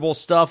comfortable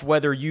stuff,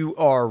 whether you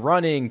are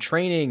running,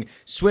 training,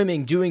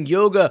 swimming, doing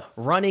yoga,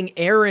 running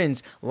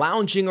errands,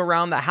 lounging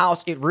around the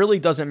house. It really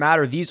doesn't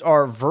matter. These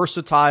are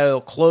versatile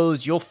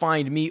clothes. You'll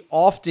find me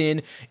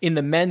often in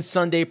the men's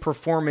Sunday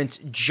performance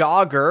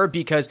jogger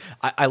because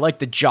I like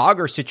the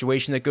jogger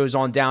situation that goes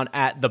on down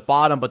at the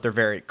bottom, but they're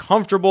very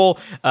comfortable.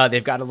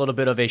 They've got a little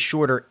bit of a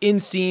shorter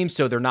inseam,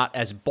 so they're not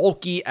as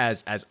bulky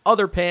as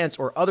other pants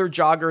or other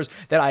joggers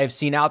that I have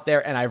seen out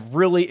there. And I've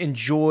really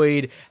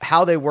enjoyed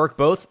how they work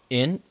both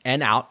in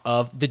and out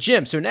of the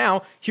gym. So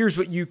now here's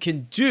what you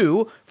can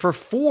do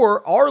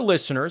for our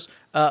listeners.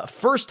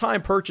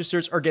 First-time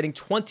purchasers are getting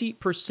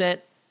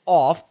 20%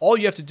 off. All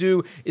you have to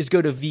do is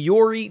go to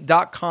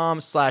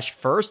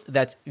vuori.com/first.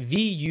 That's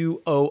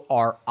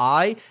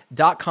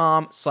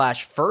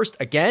VUORI.com/first.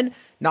 Again,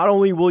 not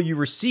only will you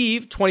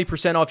receive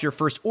 20% off your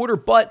first order,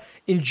 but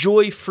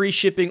enjoy free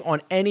shipping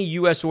on any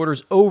U.S.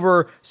 orders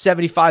over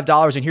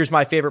 $75. And here's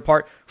my favorite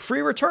part,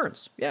 free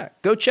returns. Yeah,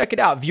 go check it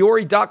out.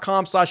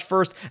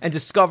 vuori.com/first and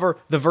discover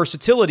the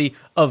versatility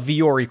of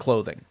Vuori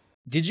clothing.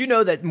 Did you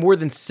know that more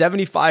than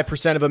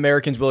 75% of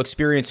Americans will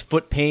experience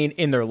foot pain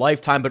in their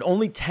lifetime, but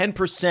only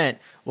 10%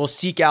 will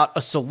seek out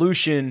a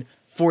solution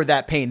for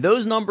that pain?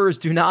 Those numbers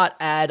do not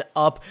add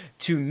up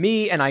to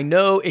me, and I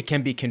know it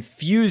can be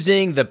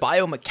confusing, the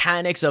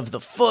biomechanics of the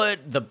foot,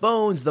 the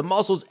bones, the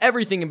muscles,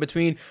 everything in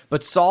between,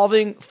 but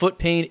solving foot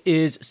pain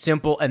is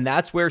simple, and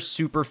that's where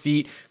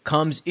Superfeet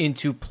comes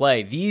into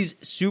play. These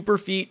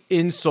Superfeet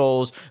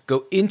insoles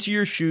go into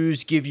your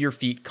shoes, give your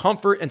feet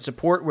comfort and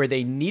support where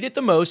they need it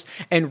the most,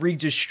 and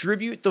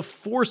redistribute the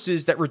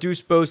forces that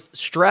reduce both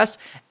stress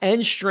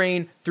and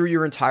strain through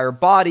your entire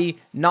body,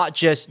 not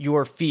just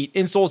your feet.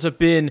 Insoles have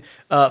been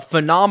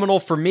phenomenal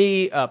for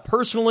me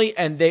personally,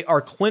 and they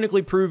are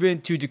clinically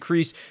proven to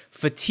decrease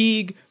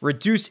fatigue,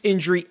 reduce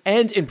injury,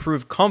 and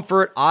improve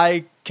comfort.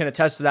 I can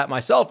attest to that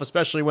myself,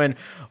 especially when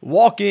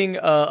walking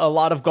a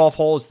lot of golf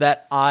holes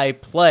that I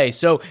play.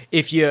 So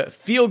if you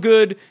feel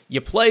good,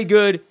 you play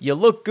good, you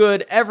look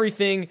good,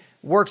 everything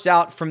works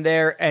out from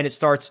there, and it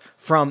starts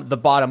from the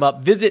bottom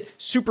up. Visit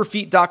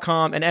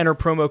superfeet.com and enter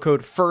promo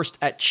code FIRST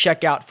at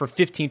checkout for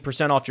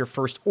 15% off your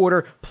first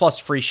order plus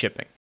free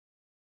shipping.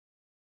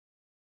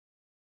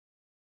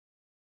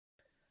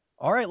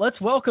 All right,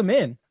 let's welcome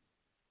in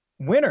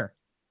winner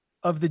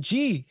of the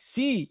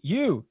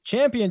GCU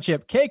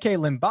Championship, KK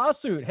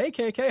Limbhasut. Hey,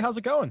 KK, how's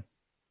it going?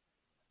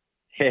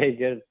 Hey,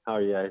 good. How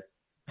are you guys?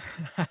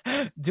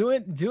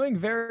 Doing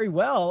very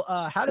well.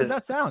 How does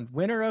that sound?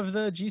 Winner of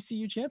the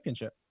GCU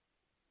Championship.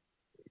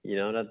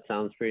 That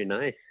sounds pretty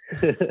nice.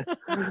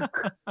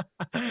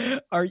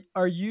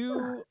 Are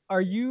you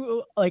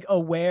like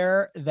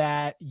aware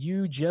that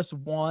you just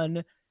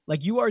won?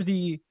 Like you are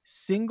the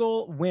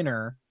single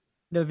winner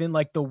of in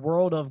like the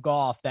world of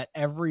golf that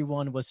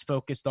everyone was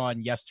focused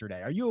on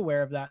yesterday. Are you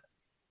aware of that?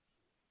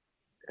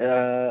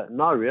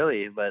 Not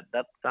really, but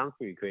that sounds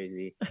pretty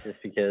crazy just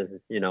because,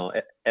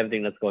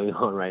 everything that's going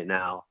on right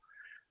now,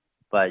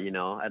 but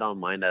I don't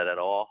mind that at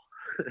all.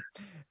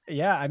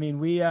 Yeah. I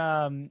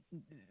mean,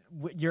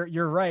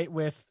 you're right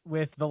with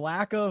the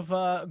lack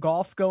of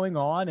golf going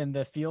on and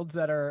the fields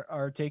that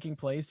are taking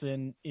place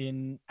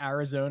in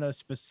Arizona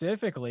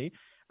specifically.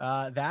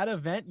 That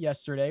event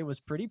yesterday was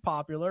pretty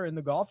popular in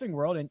the golfing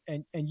world,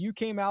 and you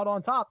came out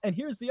on top. And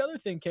here's the other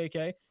thing,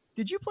 KK.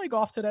 Did you play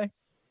golf today?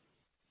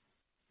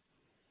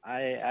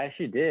 I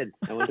actually did.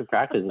 I went to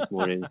practice this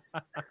morning.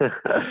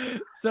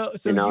 So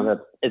it's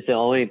the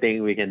only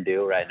thing we can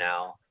do right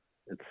now.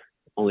 It's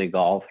only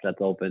golf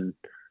that's open.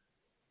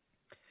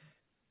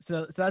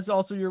 So that's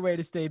also your way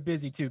to stay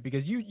busy too,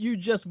 because you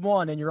just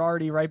won and you're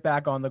already right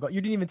back on the go.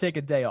 You didn't even take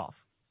a day off.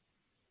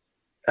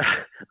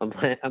 I'm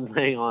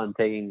planning on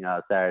taking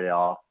Saturday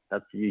off.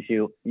 That's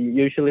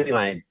usually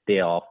my day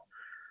off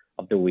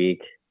of the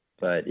week.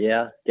 But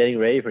yeah, getting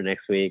ready for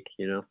next week.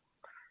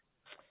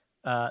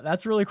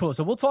 That's really cool.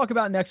 So we'll talk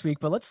about next week,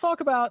 but let's talk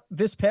about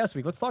this past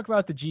week. Let's talk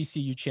about the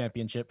GCU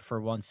championship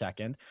for 1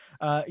 second.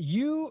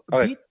 You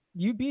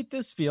beat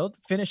this field,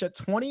 finish at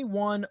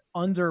 21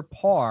 under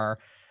par.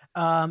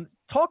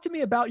 Talk to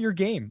me about your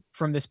game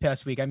from this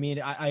past week. I mean,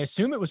 I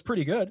assume it was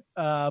pretty good,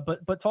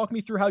 but talk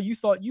me through how you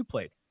thought you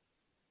played.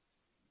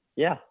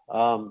 Yeah.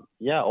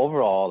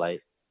 Overall,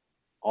 like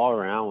all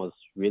around was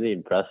really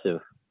impressive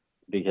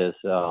because,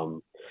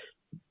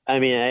 I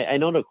mean, I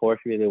know the course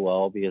really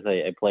well because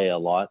I play a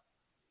lot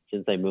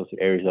since I moved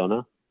to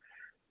Arizona.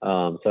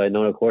 So I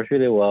know the course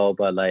really well,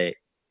 but like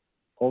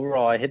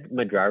overall, I hit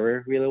my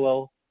driver really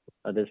well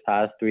this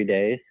past 3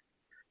 days.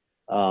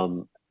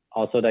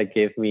 Also that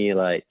gave me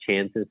like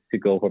chances to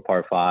go for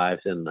par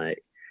fives and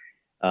like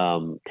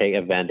take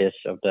advantage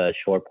of the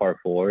short par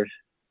fours.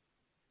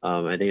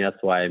 I think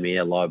that's why I made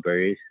a lot of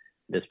birdies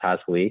this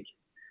past week.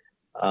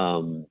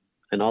 And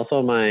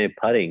also my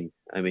putting.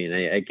 I mean,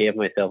 I gave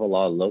myself a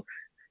lot of looks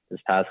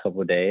this past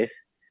couple of days,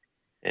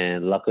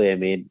 and luckily I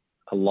made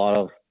a lot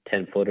of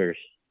 10-footers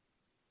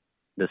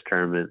this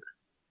tournament.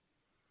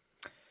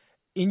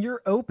 In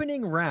your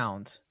opening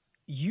round,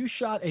 you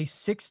shot a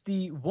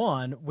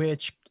 61,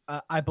 which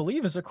I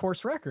believe is a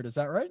course record. Is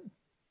that right?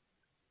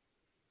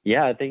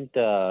 Yeah, I think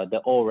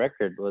the old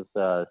record was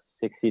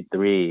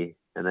 63,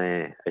 and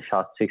I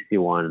shot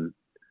 61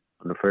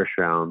 on the first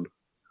round.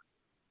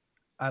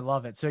 I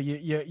love it. So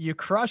you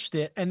crushed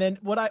it. And then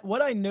what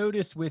I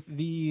noticed with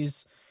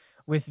these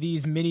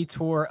mini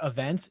tour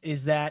events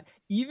is that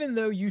even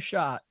though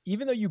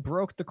you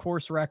broke the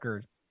course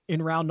record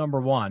in round number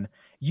 1,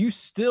 you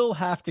still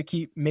have to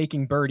keep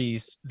making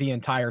birdies the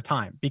entire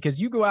time,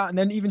 because you go out and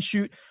then even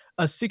shoot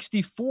a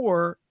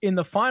 64 in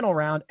the final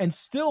round and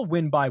still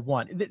win by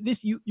 1.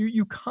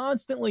 You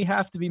constantly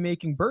have to be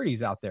making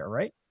birdies out there,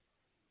 right?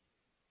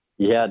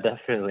 Yeah,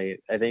 definitely.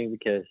 I think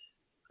because,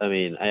 I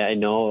mean, I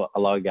know a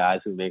lot of guys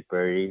who make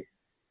birdies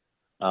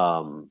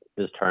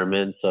this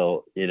tournament.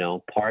 So,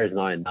 par is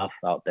not enough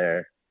out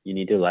there. You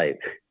need to like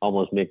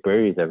almost make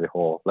birdies every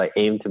hole, like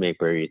aim to make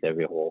birdies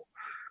every hole.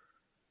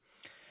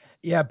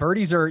 Yeah,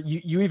 birdies are,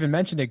 you even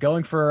mentioned it,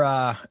 going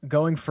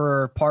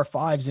for par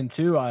fives in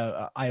 2,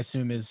 I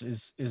assume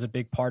is a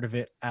big part of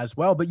it as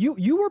well. But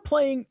you were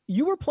playing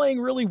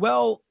really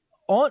well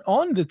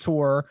on the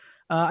tour.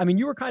 I mean,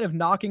 you were kind of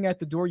knocking at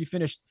the door. You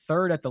finished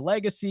 3rd at the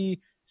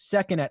Legacy,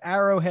 2nd at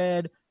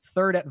Arrowhead,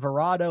 3rd at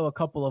Verado a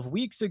couple of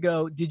weeks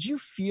ago. Did you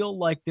feel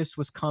like this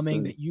was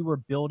coming, that you were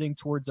building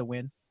towards a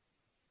win?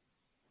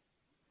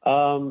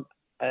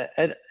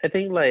 I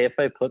think like if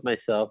I put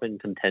myself in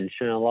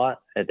contention a lot,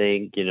 I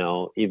think,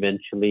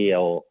 eventually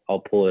I'll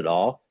pull it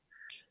off.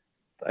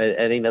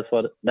 I think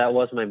that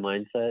was my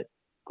mindset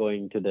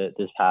going to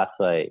this past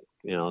like,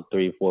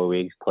 3-4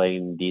 weeks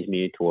playing these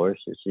mini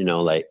tours. Is,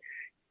 like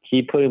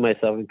keep putting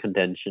myself in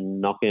contention,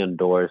 knocking on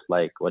doors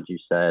like what you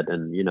said,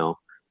 and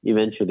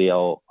eventually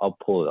I'll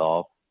pull it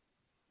off.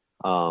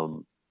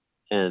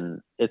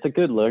 And it's a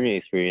good learning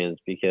experience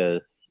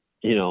because,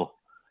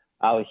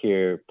 out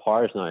here,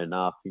 par is not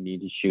enough. You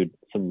need to shoot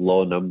some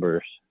low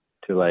numbers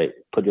to like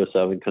put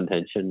yourself in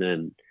contention.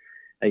 And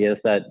I guess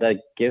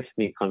that gives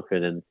me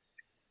confidence,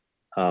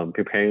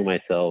 preparing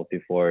myself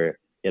before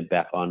I get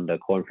back on the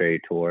Korn Ferry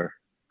Tour.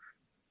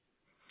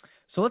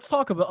 So let's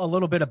talk a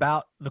little bit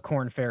about the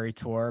Korn Ferry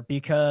Tour,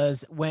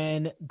 because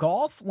when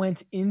golf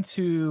went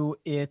into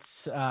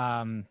its,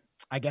 I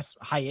guess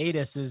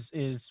hiatus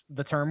is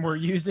the term we're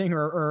using,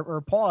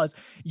 or pause,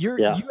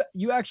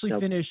 you actually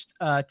finished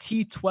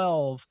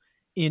T12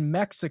 in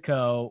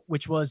Mexico,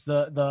 which was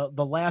the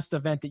last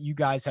event that you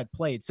guys had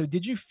played. So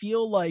did you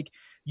feel like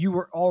you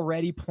were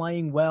already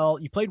playing well?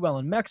 You played well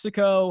in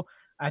Mexico.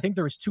 I think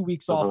there was 2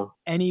 weeks off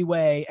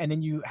anyway, and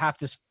then you have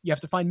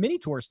to find mini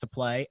tours to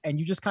play, and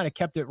you just kind of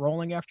kept it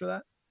rolling after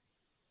that.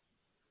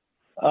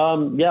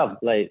 Yeah,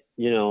 like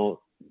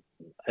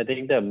I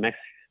think the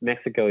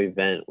Mexico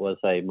event was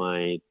like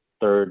my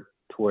 3rd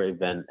tour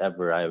event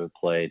ever I ever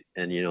played,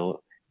 and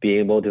being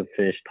able to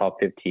finish top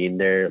 15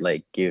 there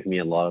like gave me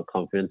a lot of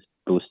confidence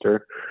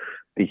booster,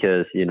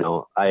 because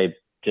I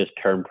just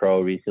turned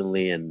pro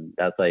recently, and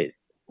that's like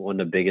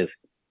one of the biggest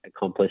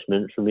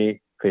accomplishments for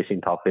me, finishing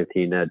top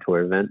 15 at a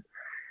tour event.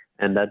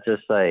 And that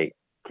just like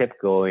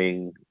kept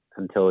going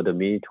until the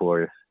mini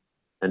tours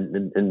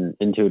and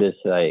into this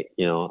like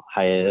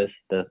hiatus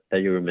that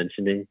you were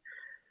mentioning.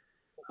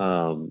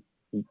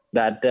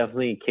 That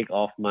definitely kicked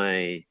off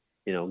my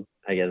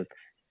I guess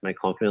my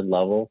confidence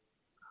level,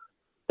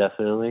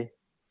 definitely.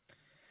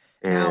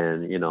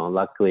 And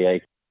luckily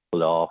I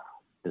pulled off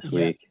this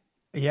week.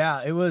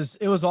 Yeah, it was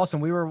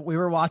awesome. We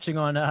were watching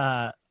on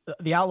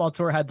the Outlaw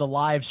Tour had the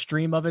live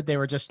stream of it. They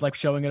were just like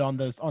showing it on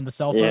the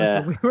cell phone. So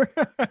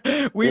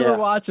Yeah. we were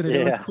watching it.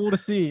 It was Yeah. cool to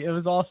see. It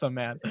was awesome,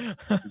 man.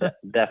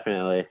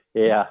 Definitely.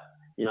 Yeah.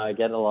 I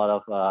get a lot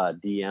of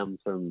DMs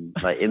from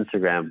like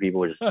Instagram.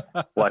 People just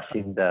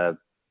watching the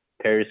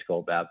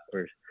Periscope app.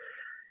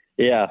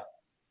 Yeah.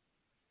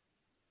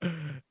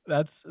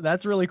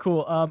 That's really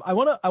cool. I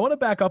want to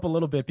back up a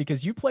little bit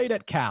because you played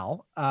at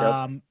Cal,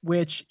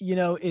 which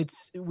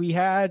we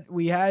had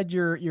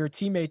your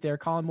teammate there,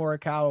 Colin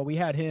Morikawa. We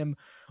had him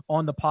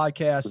on the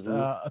podcast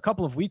a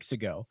couple of weeks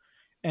ago,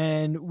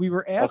 and we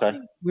were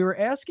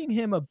asking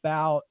him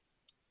about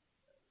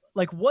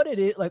like what it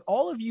is. Like,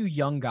 all of you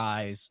young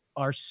guys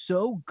are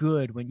so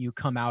good when you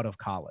come out of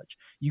college.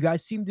 You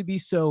guys seem to be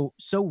so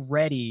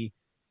ready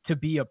to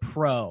be a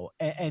pro,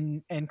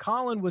 and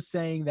Colin was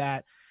saying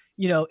that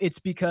it's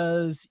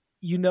because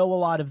a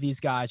lot of these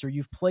guys, or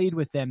you've played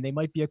with them. They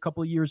might be a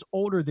couple of years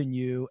older than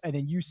you, and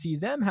then you see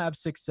them have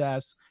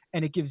success,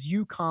 and it gives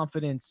you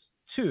confidence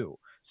too.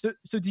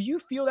 So do you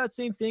feel that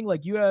same thing?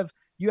 Like you have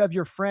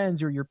your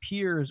friends or your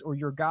peers or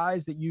your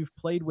guys that you've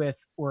played with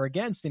or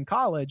against in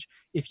college.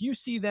 If you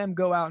see them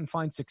go out and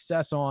find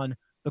success on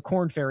the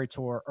Korn Ferry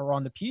Tour or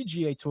on the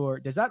PGA Tour,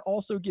 does that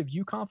also give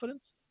you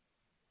confidence?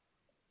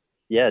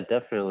 Yeah,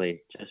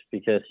 definitely. Just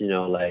because,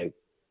 like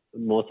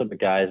most of the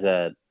guys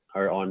that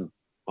are on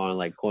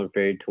like Korn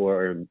Ferry Tour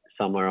or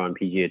some are on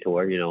PGA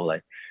Tour,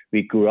 like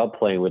we grew up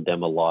playing with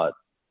them a lot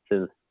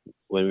since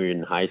when we were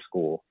in high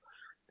school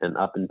and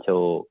up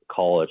until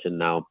college and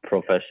now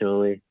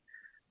professionally.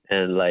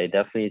 And like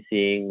definitely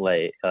seeing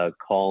like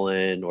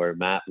Colin or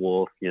Matt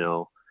Wolf,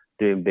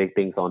 doing big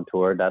things on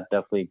tour, that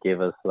definitely gave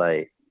us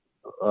like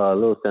a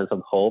little sense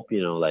of hope,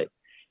 like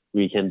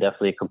we can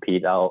definitely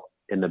compete out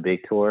in the big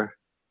tour,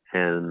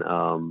 and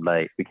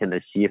like we can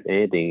achieve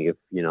anything if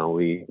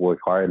we work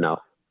hard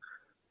enough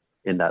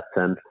in that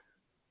sense.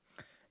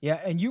 Yeah,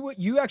 and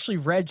you actually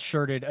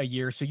redshirted a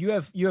year, so you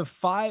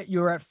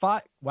were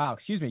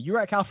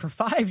at Cal for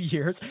 5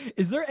 years.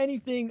 Is there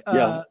anything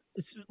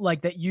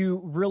like that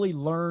you really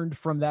learned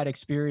from that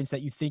experience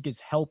that you think is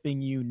helping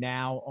you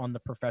now on the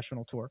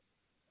professional tour?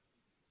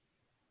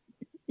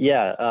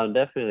 Yeah,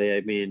 definitely.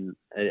 I mean,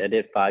 I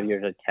did 5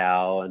 years at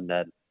Cal, and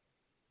that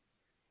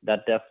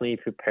definitely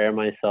prepared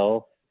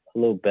myself a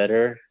little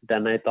better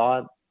than I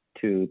thought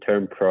to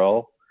turn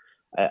pro.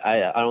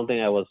 I don't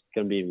think I was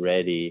gonna be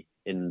ready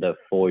in the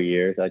 4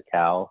 years at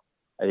Cal.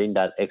 I think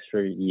that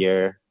extra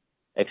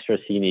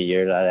senior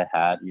year that I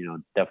had,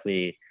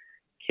 definitely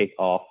kicked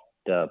off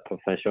the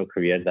professional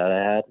career that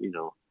I had.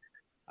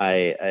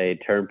 I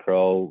turned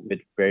pro with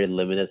very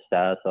limited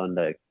stats on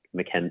the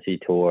Mackenzie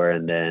Tour,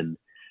 and then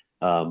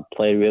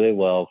played really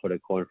well for the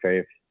Korn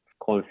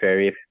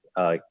Ferry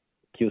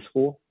Q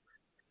School.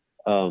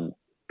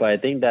 But I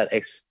think that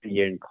extra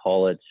year in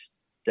college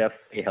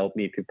definitely helped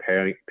me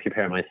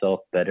prepare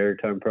myself better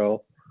to turn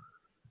pro.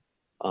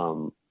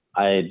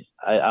 I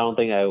don't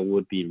think I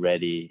would be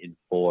ready in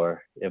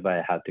 4 if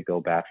I had to go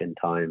back in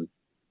time.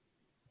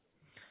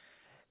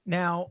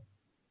 Now,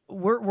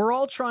 we're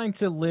all trying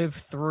to live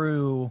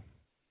through,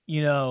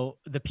 the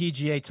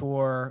PGA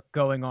Tour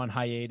going on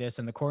hiatus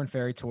and the Korn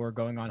Ferry Tour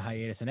going on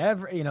hiatus, and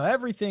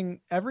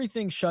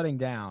everything shutting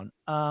down.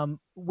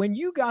 When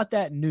you got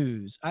that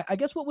news, I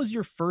guess what was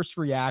your first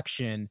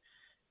reaction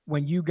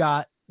when you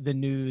got the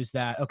news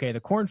that, okay, the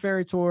Korn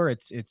Ferry Tour,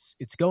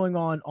 it's going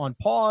on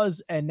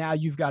pause, and now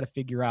you've got to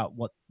figure out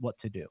what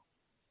to do?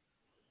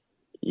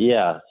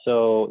 Yeah.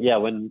 So yeah,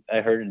 when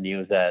I heard the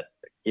news that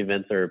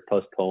events are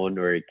postponed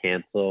or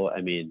canceled,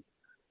 I mean,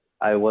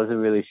 I wasn't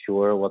really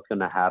sure what's going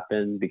to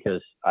happen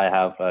because I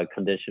have a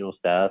conditional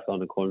status on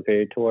the Korn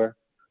Ferry Tour.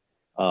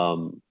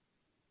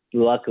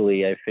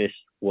 Luckily, I fished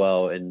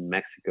well in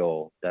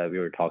Mexico that we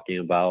were talking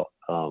about,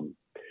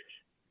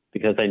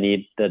 because I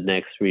need the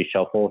next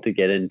reshuffle to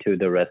get into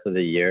the rest of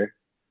the year.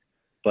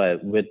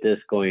 But with this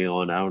going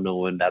on, I don't know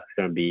when that's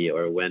going to be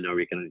or when are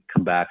we going to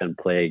come back and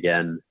play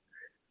again.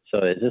 So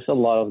it's just a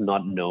lot of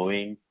not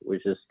knowing,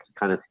 which is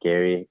kind of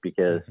scary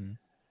because,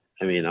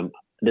 I mean,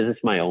 this is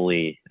my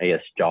only, I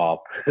guess, job.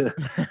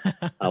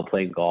 I'm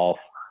playing golf.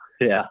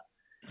 Yeah.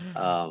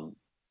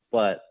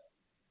 But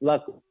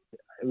luckily,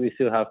 we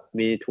still have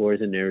mini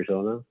tours in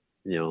Arizona,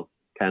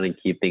 kind of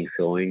keep things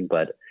going.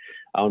 But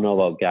I don't know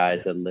about guys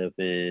that live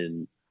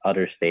in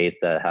other states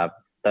that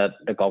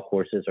the golf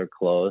courses are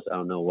closed. I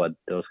don't know what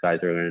those guys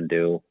are going to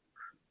do.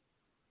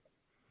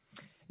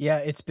 Yeah,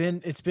 it's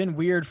been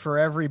weird for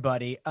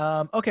everybody.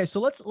 Okay, so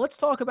let's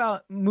talk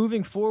about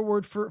moving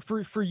forward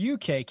for you,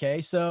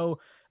 KK. So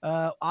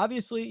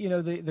obviously,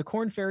 the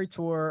Korn Ferry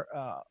Tour,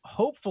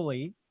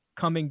 hopefully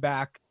coming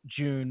back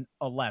June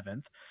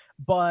 11th.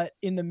 But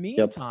in the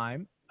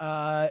meantime,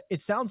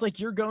 it sounds like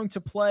you're going to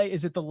play.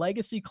 Is it the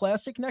Legacy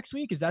Classic next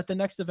week? Is that the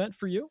next event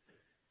for you?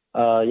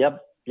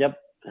 Yep.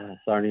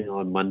 Starting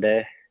on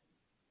Monday.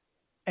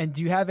 And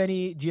do you have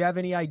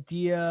any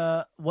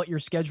idea what your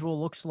schedule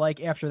looks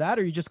like after that,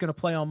 or are you just going to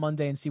play on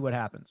Monday and see what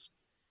happens?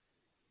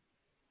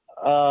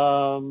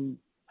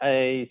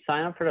 I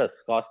signed up for the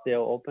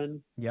Scottsdale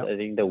Open. Yep. I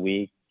think the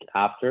week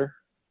after.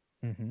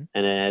 Mm-hmm.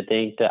 And then I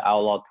think the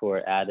Outlaw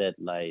Tour added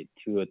like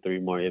 2 or 3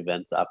 more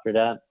events after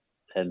that.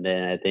 And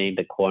then I think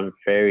the Corn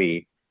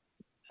Ferry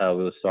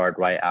will start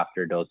right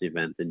after those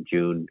events in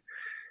June.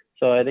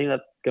 So I think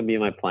that's going to be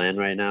my plan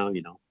right now,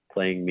 you know,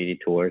 playing mini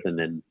tours, and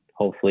then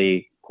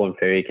hopefully Corn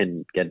Ferry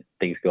can get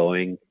things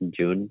going in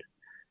June.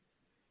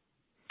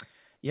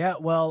 Yeah,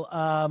 well,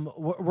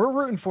 we're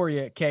rooting for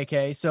you,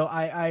 KK. So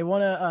I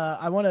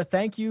wanna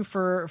thank you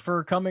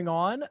for coming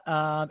on,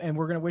 and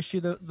we're gonna wish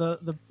you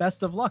the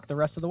best of luck the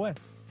rest of the way.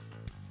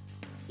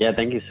 Yeah,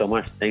 thank you so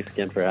much. Thanks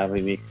again for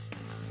having me.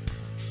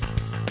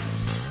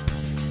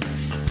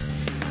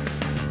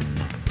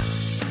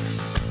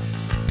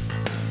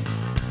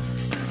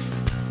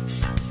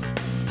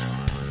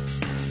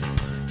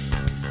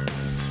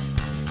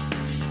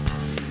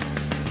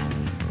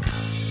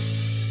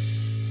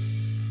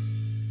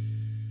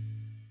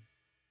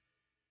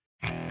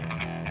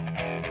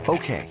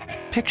 Okay,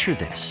 picture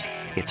this.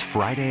 It's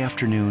Friday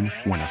afternoon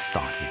when a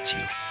thought hits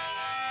you.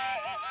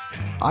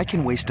 I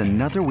can waste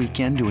another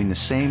weekend doing the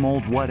same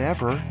old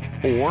whatever,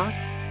 or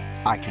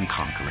I can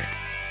conquer it.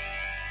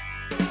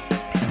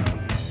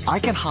 I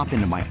can hop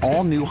into my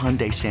all-new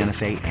Hyundai Santa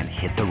Fe and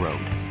hit the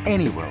road.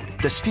 Any road.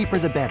 The steeper,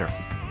 the better.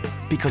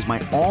 Because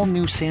my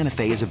all-new Santa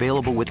Fe is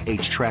available with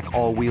H-Track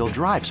all-wheel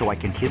drive, so I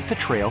can hit the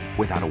trail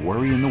without a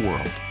worry in the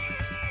world.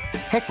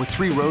 Heck, with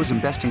 3 rows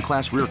and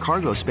best-in-class rear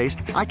cargo space,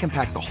 I can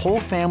pack the whole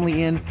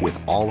family in with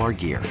all our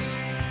gear.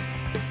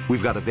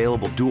 We've got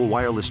available dual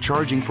wireless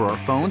charging for our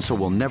phones, so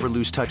we'll never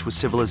lose touch with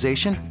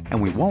civilization,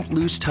 and we won't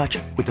lose touch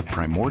with the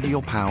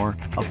primordial power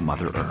of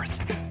Mother Earth.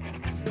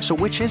 So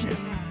which is it?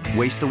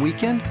 Waste the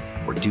weekend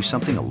or do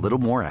something a little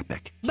more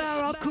epic?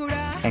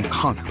 And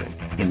conquer it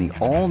in the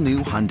all-new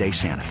Hyundai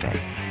Santa Fe.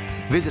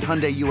 Visit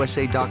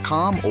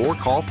HyundaiUSA.com or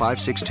call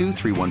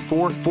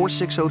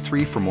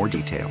 562-314-4603 for more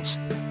details.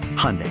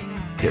 Hyundai,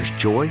 there's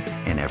joy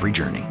in every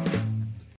journey.